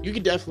stale. You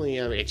could definitely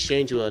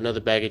exchange with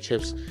another bag of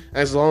chips,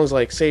 as long as,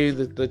 like, say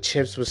the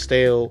chips was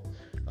stale.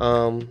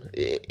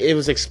 It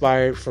was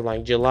expired from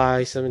like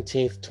July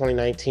 17th,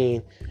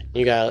 2019.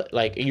 You got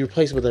you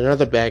replace it with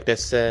another bag that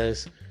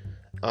says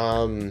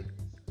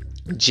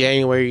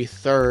January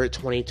 3rd,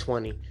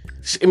 2020.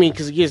 I mean,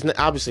 because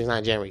obviously it's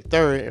not January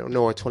 3rd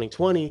nor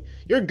 2020.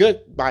 You're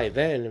good by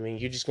then. I mean,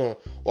 you're just going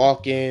to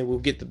walk in, we'll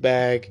get the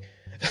bag.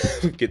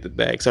 We get the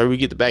bag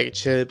of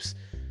chips,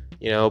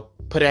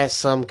 put it at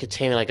some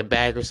container, like a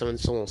bag or something,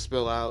 so it won't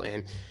spill out,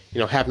 and,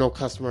 have no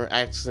customer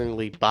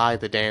accidentally buy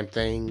the damn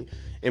thing,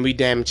 and we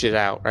damage it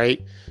out,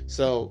 right?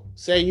 So,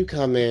 say you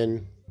come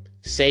in,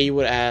 say you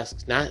would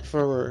ask, not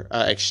for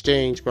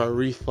exchange, but a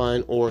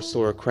refund or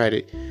store of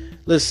credit.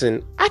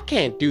 Listen, I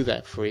can't do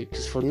that for you,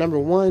 because for number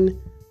one,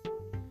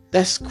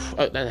 that's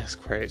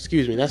credit.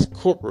 Excuse me. That's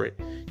corporate.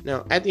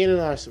 Now, at the end of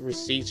our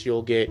receipts,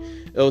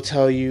 it'll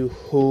tell you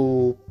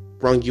who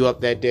rung you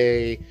up that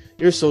day.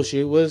 Your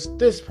associate was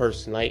this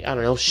person. Like, I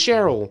don't know,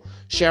 Cheryl.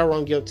 Cheryl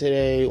rung you up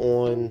today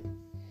on,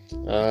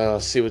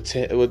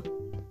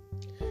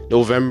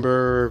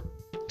 November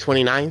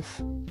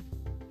 29th,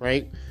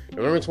 right?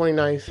 November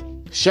 29th,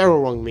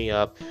 Cheryl rung me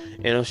up,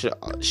 and I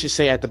should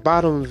say at the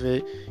bottom of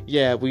it,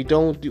 yeah,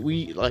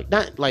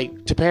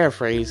 to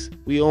paraphrase,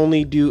 we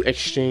only do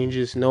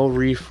exchanges, no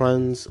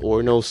refunds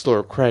or no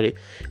store credit.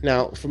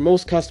 Now, for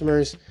most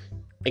customers,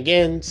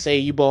 again, say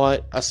you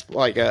bought a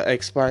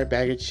expired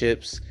bag of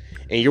chips,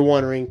 and you're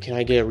wondering, can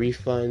I get a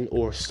refund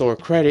or store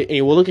credit? And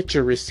you will look at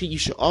your receipt. You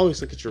should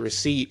always look at your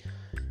receipt,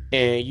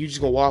 and you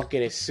just gonna walk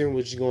in, assume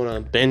what you're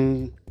gonna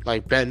bend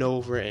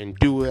over and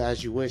do it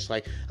as you wish.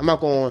 Like, I'm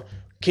not gonna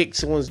kick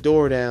someone's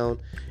door down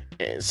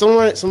and some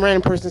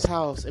random person's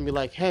house and be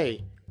like,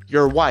 hey,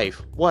 your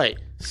wife, what?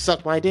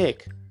 Suck my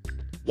dick.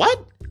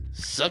 What?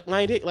 Suck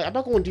my dick? Like, I'm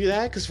not going to do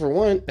that, because for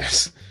one,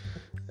 that's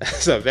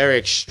a very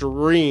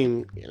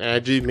extreme, and I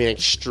do mean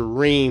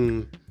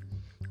extreme,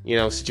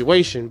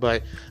 situation.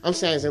 But I'm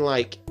saying,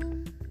 like,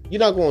 you're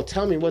not going to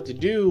tell me what to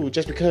do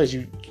just because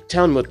you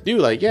tell me what to do.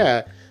 Like,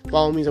 yeah, by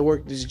all means, I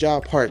work this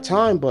job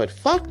part-time, but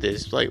fuck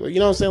this. Like, you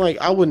know what I'm saying? Like,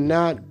 I would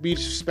not be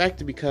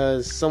disrespected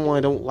because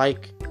someone don't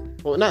like,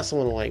 well, not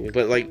someone don't like me,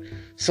 but, like,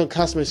 some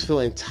customers feel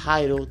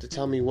entitled to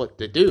tell me what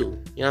to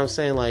do. You know what I'm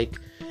saying? Like,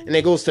 and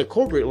it goes to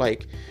corporate.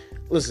 Like,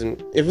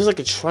 listen, if it's like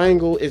a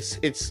triangle,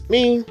 it's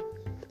me,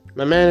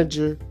 my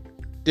manager,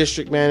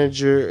 district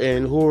manager,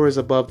 and whoever is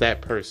above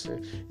that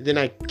person. And then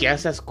I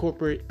guess that's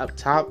corporate up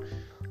top.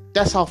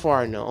 That's how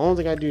far I know.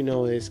 Only thing I do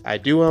know is I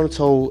do what I'm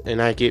told,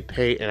 and I get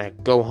paid, and I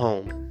go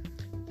home.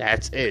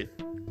 That's it.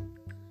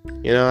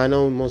 I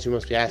know most of you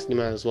must be asking, you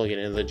might as well get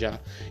another job.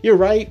 You're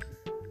right.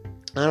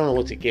 I don't know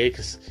what to get,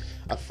 because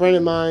a friend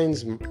of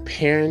mine's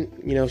parent,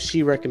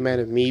 she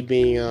recommended me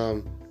being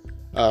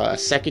a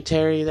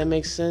secretary. That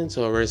makes sense,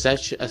 or a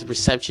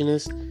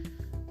receptionist.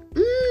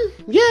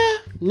 Yeah,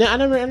 no, I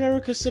never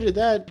considered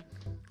that.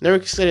 Never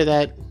considered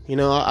that.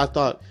 I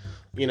thought,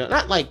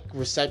 not like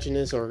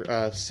receptionists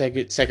or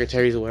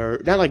secretaries or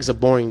whatever. Not like it's a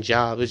boring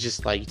job. It's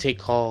just like you take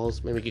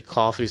calls, maybe get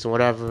coffees and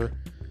whatever.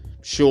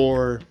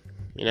 Sure,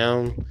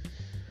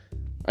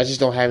 I just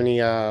don't have any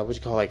what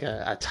you call like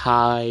a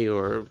tie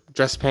or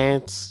dress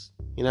pants.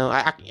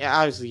 I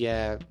obviously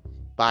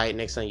buy it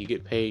next time you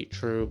get paid.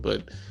 True,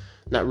 but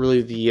not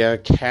really the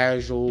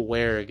casual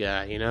wear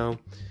guy.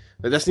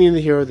 But that's neither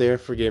here or there.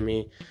 Forgive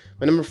me.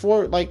 But number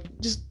 4,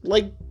 just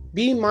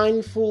be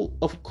mindful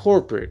of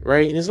corporate,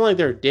 right? And it's not like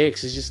they're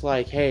dicks. It's just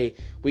like, hey,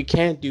 we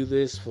can't do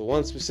this for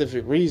one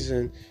specific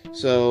reason,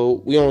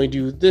 so we only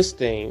do this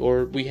thing,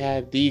 or we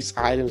have these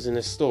items in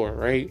the store,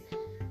 right?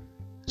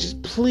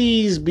 Just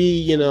please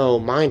be,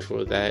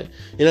 mindful of that.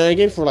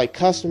 Again, for like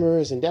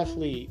customers and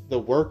definitely the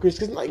workers,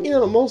 because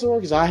most of the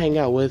workers I hang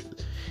out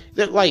with,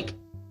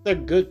 they're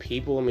good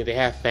people. I mean, they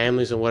have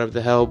families and whatever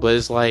the hell, but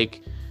it's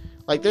like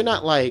they're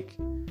not like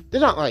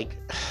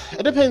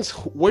it depends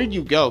where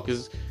you go,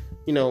 because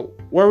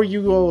wherever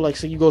you go, like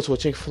say you go to a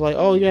Chick-fil-A,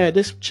 oh yeah,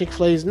 this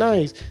Chick-fil-A is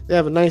nice, they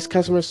have a nice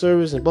customer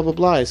service and blah blah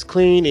blah, it's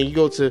clean, and you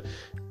go to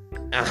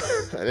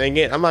and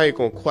again, I'm not even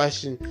gonna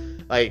question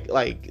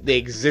like the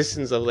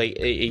existence of like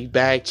a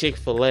bad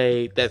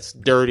Chick-fil-A that's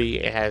dirty,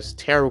 it has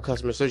terrible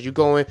customer service. You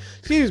go in,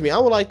 excuse me, I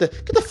would like to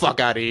get the fuck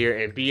out of here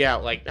and be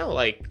out.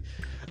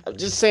 I'm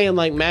just saying,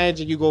 like,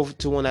 imagine you go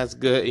to one that's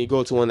good and you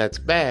go to one that's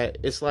bad.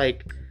 It's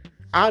like,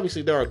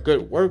 obviously there are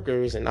good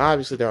workers and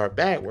obviously there are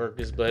bad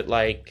workers, but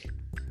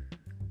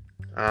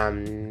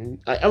I'm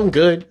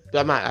good, but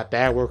I'm not a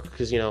bad worker,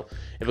 because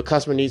if a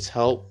customer needs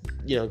help,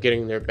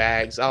 getting their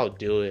bags, I'll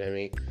do it. I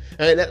mean,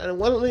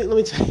 let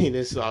me tell you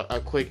this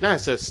a quick,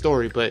 not a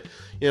story, but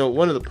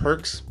one of the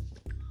perks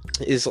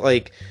is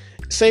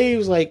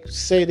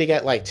say they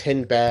got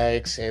 10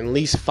 bags and at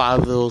least 5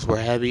 of those were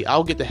heavy.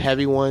 I'll get the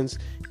heavy ones,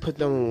 put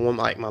them on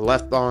my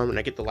left arm, and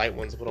I get the light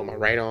ones put on my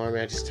right arm,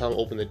 and I just tell them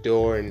open the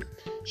door and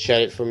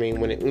shut it for me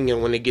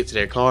when they get to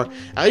their car.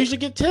 I usually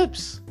get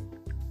tips.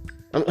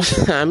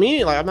 I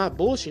mean, I'm not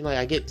bullshitting.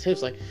 I get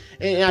tips. And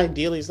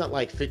ideally, it's not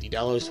like $50,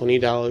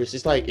 $20.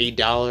 It's like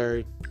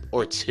 $8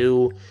 or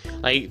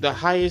 $2. The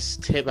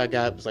highest tip I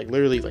got was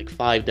literally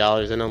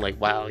 $5, and I'm like,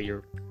 wow,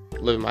 you're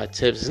living my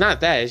tips. It's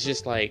not that. It's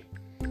just I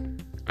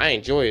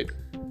enjoy it.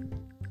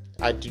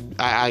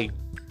 I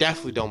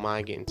definitely don't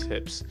mind getting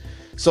tips.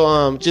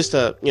 So just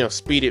to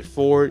speed it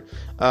forward,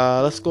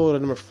 let's go to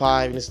number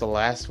 5, and it's the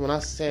last one. I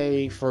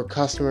say for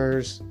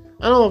customers,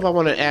 I don't know if I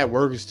want to add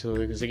workers to it,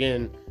 because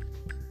again,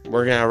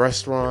 working at a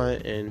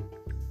restaurant, and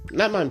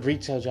not my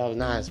retail job is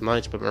not as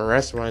much, but my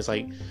restaurant is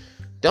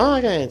don't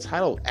like an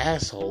entitled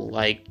asshole.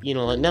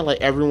 Not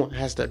like everyone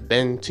has to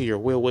bend to your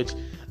will, which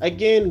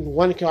again,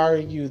 one can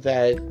argue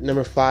that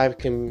number 5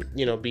 can,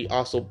 be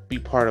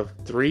part of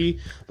 3,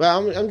 but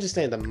I'm just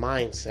saying the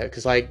mindset,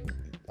 because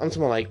I'm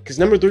talking about because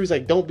number 3 is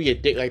don't be a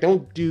dick,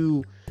 don't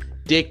do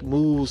dick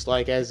moves,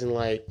 as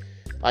in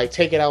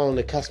take it out on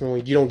the customer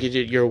when you don't get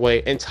it your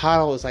way.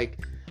 Entitled is I'm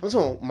talking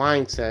about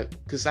mindset,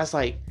 because that's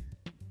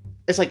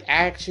it's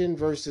action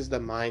versus the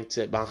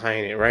mindset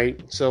behind it, right?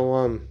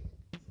 So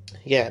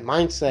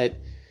mindset,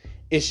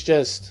 it's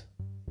just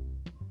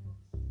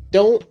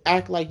don't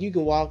act like you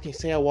can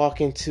I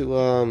walk into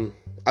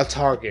a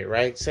Target,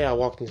 right? Say I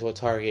walked into a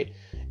Target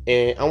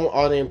and I want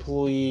all the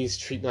employees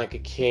treat me like a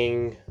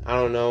king. I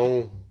don't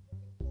know,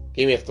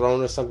 give me a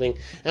throne or something.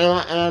 And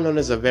I know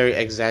this is a very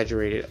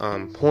exaggerated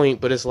point,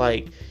 but it's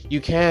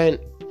you can't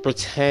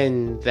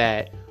pretend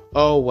that,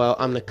 oh well,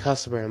 I'm the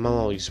customer and I'm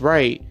always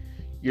right.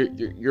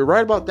 You're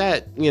right about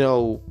that,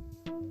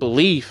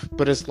 belief,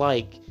 but it's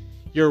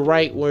you're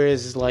right,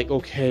 whereas it's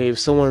okay, if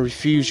someone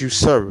refused you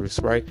service,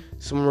 right?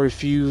 Someone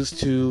refused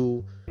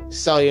to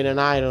sell you an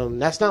item,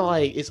 that's not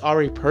it's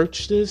already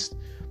purchased,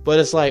 but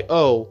it's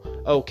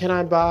oh, can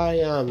I buy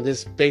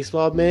this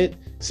baseball mitt?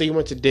 So you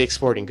went to Dick's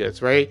Sporting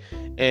Goods, right?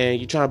 And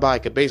you're trying to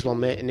buy a baseball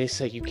mitt, and they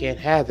say you can't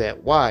have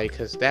that. Why?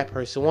 Because that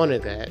person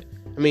wanted that.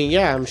 I mean,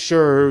 yeah, I'm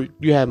sure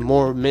you have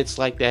more mitts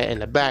like that in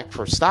the back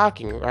for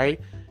stocking,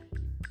 right?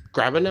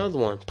 Grab another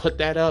one, put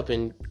that up,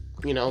 and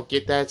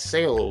get that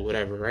sale or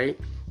whatever, right?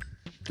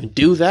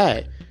 Do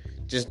that.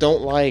 Just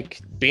don't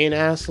be an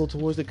asshole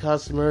towards the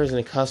customers, and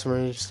the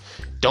customers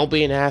don't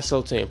be an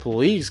asshole to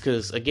employees,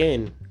 because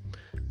again,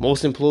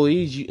 most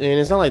employees, and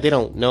it's not like they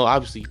don't know,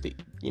 obviously,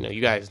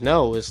 you guys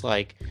know, it's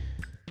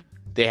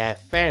they have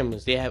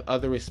families, they have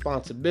other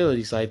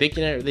responsibilities,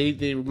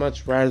 they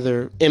much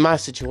rather, in my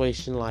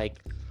situation,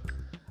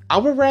 I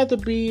would rather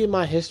be in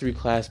my history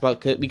class,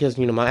 because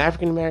my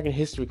African American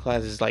history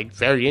class is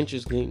very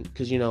interesting,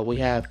 because we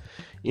have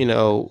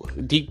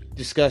deep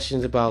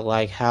discussions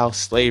about how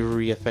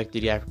slavery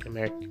affected the African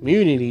American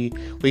community.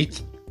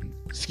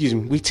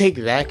 we take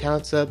that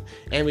concept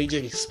and we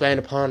just expand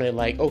upon it.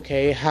 Like,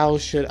 okay, how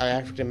should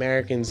African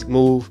Americans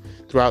move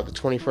throughout the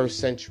 21st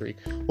century?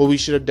 What we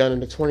should have done in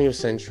the 20th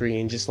century,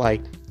 and just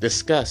like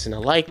discuss. And I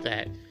like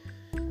that.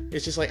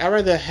 It's just like I'd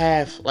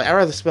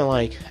rather spend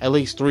like at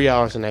least 3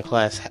 hours in that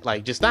class,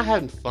 like just not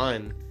having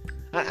fun.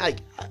 I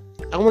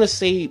want to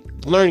say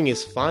learning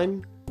is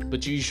fun,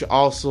 but you should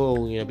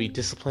also, be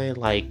disciplined.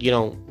 Like, you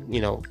don't,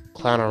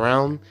 clown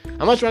around.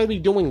 I'd much rather be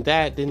doing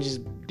that than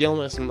just dealing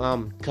with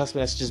some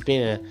customer that's just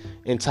being an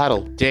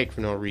entitled dick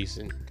for no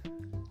reason.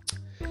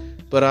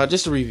 But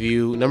just a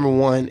review. Number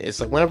one, it's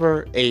like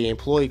whenever a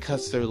employee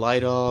cuts their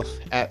light off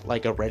at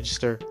like a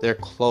register, they're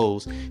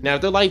closed. Now,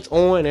 if their light's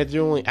on and they're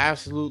doing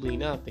absolutely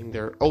nothing,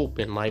 they're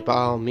open. Like, by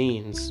all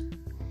means,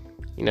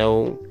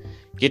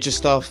 get your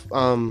stuff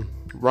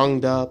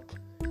runged up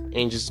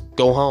and just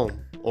go home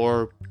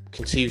or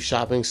continue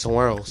shopping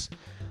somewhere else.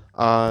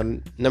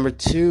 Number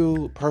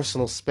two,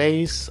 personal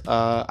space.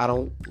 I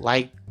don't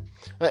like,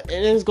 and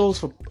this goes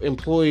for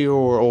employee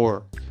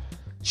or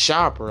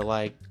shopper.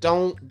 Like,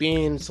 don't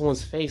be in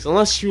someone's face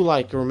unless you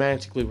like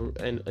romantically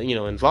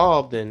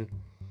involved. Then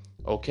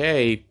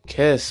okay,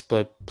 kiss,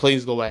 but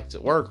please go back to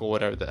work or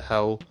whatever the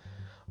hell.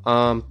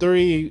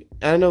 Three,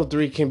 I know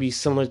three can be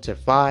similar to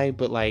five,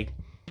 but like,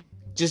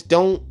 just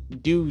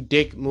don't do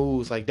dick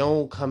moves. Like,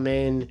 don't come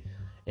in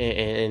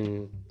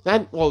and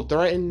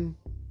threaten,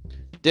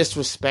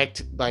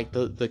 disrespect like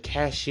the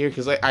cashier,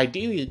 because like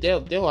ideally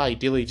they'll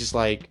ideally just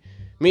like,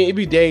 I mean, it'd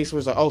be days where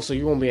it's like, oh, so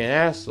you're gonna be an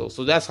asshole,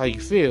 so that's how you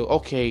feel.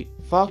 Okay,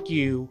 fuck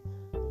you,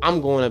 I'm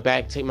going to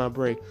back, take my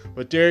break.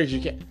 But there's, you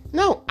can't.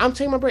 No, I'm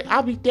taking my break.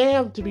 I'll be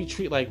damned to be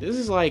treated like this. This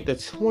is like the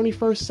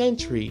 21st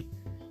century.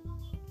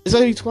 It's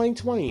gonna be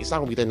 2020. It's not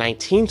gonna be the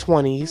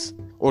 1920s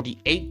or the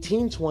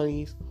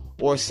 1820s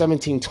or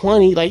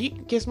 1720. Like, you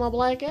can kiss my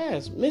black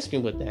ass. Miss me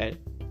with that.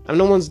 I'm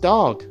no one's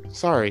dog.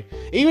 Sorry.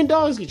 Even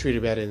dogs get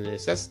treated better than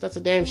this. That's a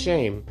damn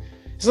shame.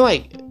 It's not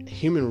like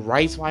human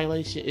rights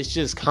violation. It's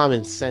just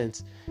common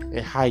sense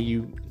in how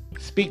you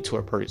speak to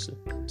a person.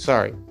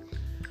 Sorry.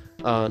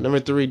 Number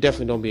three,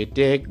 definitely don't be a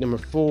dick. Number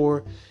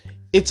four,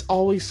 it's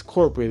always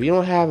corporate. If you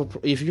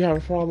have a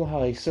problem with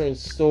how a certain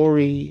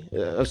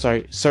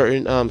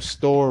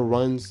store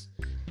runs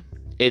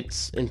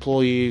its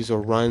employees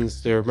or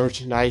runs their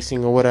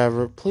merchandising or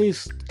whatever,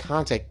 please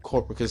contact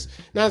corporate. Because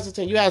now it's the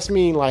thing, you ask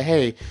me like,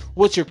 hey,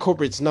 what's your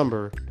corporate's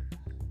number?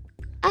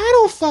 I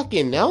don't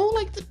fucking know.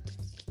 Like,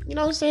 you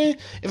know what I'm saying?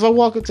 If I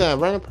walk up to a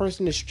random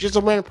person, it's just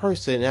a random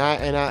person,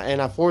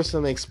 and I force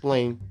them to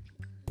explain.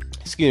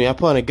 Excuse me, I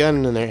put a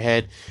gun in their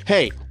head.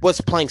 Hey,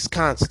 what's Planck's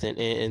constant?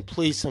 And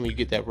please tell me you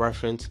get that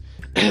reference.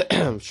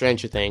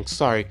 Stranger Things,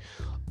 sorry.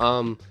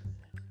 And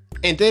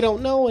they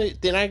don't know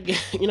it, then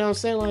you know what I'm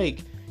saying?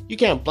 Like, you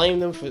can't blame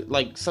them for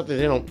like something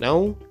they don't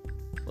know.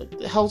 What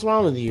the hell's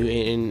wrong with you?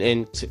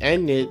 And to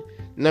end it,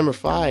 number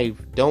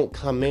five, don't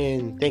come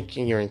in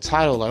thinking you're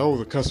entitled. Like, oh,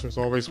 the customer's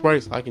always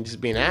right, so I can just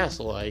be an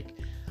asshole. Like,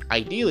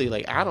 ideally,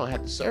 like, I don't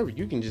have to serve it.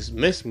 You can just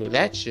miss me with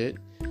that shit.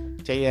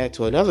 Take that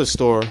to another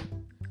store.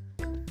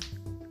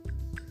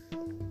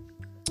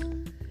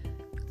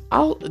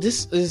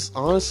 This is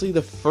honestly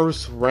the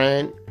first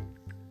rant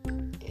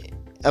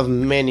of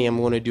many I'm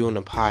going to do in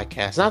the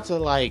podcast. Not to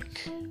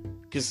like,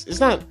 because it's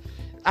not.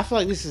 I feel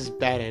like this is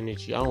bad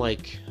energy. I don't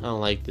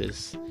like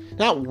this.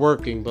 Not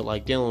working, but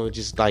like dealing with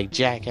just like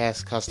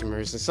jackass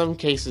customers. In some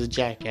cases,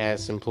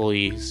 jackass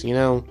employees.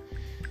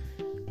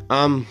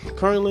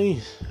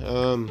 Currently,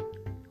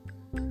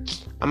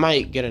 I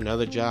might get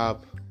another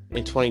job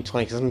in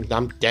 2020 because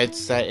I'm dead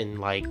set in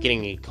like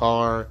getting a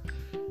car.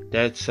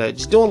 That's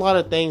just doing a lot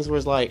of things where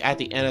it's like at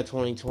the end of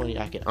 2020,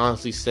 I can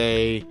honestly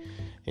say,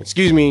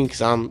 excuse me,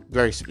 because I'm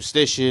very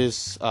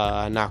superstitious,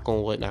 knock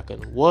on wood,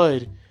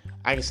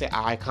 I can say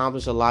I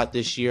accomplished a lot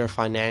this year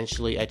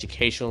financially,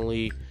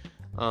 educationally,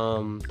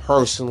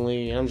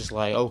 personally. And I'm just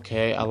like,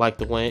 okay, I like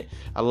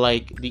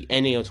the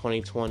ending of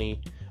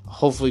 2020.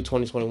 Hopefully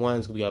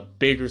 2021 is going to be a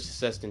bigger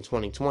success than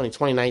 2020.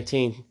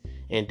 2019,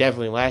 and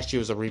definitely last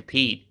year was a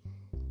repeat.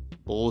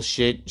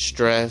 Bullshit,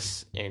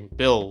 stress, and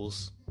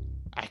bills.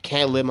 I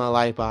can't live my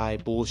life by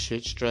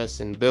bullshit, stress,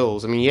 and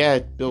bills. I mean, yeah,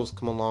 bills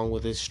come along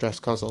with it. Stress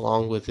comes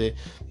along with it.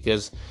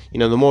 Because,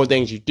 the more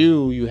things you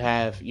do, you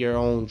have your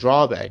own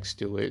drawbacks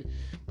to it.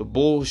 But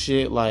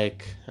bullshit,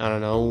 like, I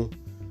don't know,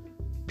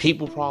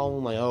 people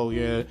problem, like, oh,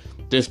 yeah,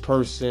 this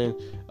person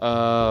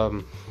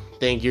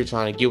think you're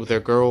trying to get with their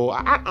girl.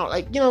 I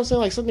like, you know what I'm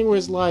saying? Like, something where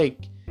it's like,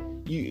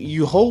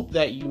 you hope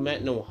that you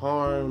meant no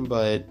harm,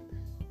 but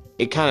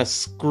it kind of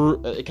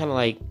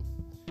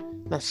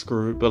not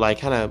screwed, but like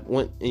kind of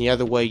went in the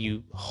other way.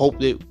 You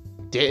hoped it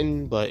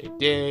didn't, but it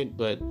did.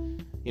 But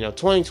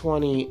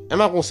 2020, I'm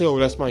not gonna say, oh,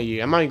 that's my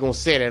year. I'm not even gonna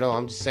say it at all.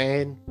 I'm just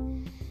saying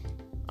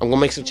I'm gonna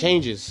make some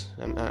changes.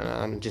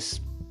 I'm just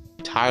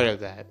tired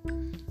of that,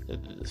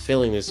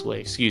 feeling this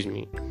way. Excuse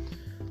me.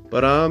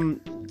 But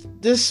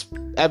this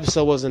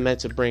episode wasn't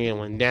meant to bring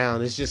anyone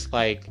down. It's just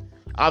like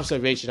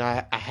observation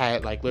I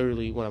had like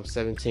literally when I'm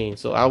 17.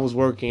 So I was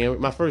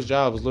working. My first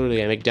job was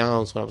literally at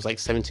McDonald's when I was like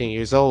 17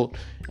 years old.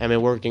 I've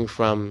been working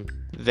from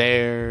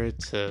there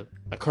to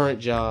my current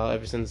job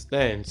ever since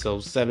then. So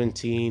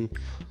 17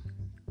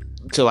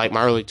 to like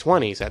my early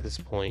 20s at this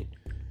point.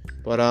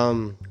 But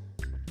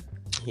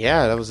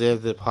yeah, that was it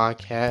of the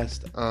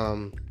podcast.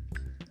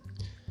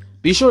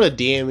 Be sure to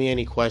DM me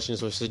any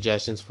questions or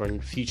suggestions for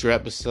future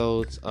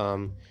episodes.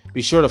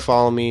 Be sure to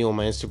follow me on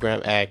my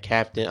Instagram at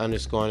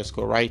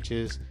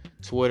captain__righteous,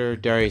 Twitter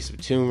Darius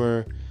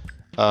Tumor,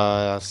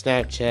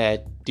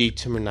 Snapchat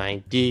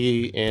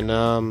dtumor9d,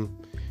 and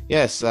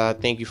yes,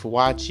 thank you for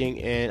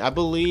watching, and I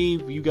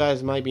believe you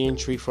guys might be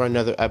intrigued for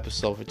another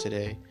episode for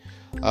today.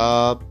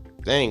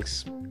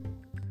 Thanks.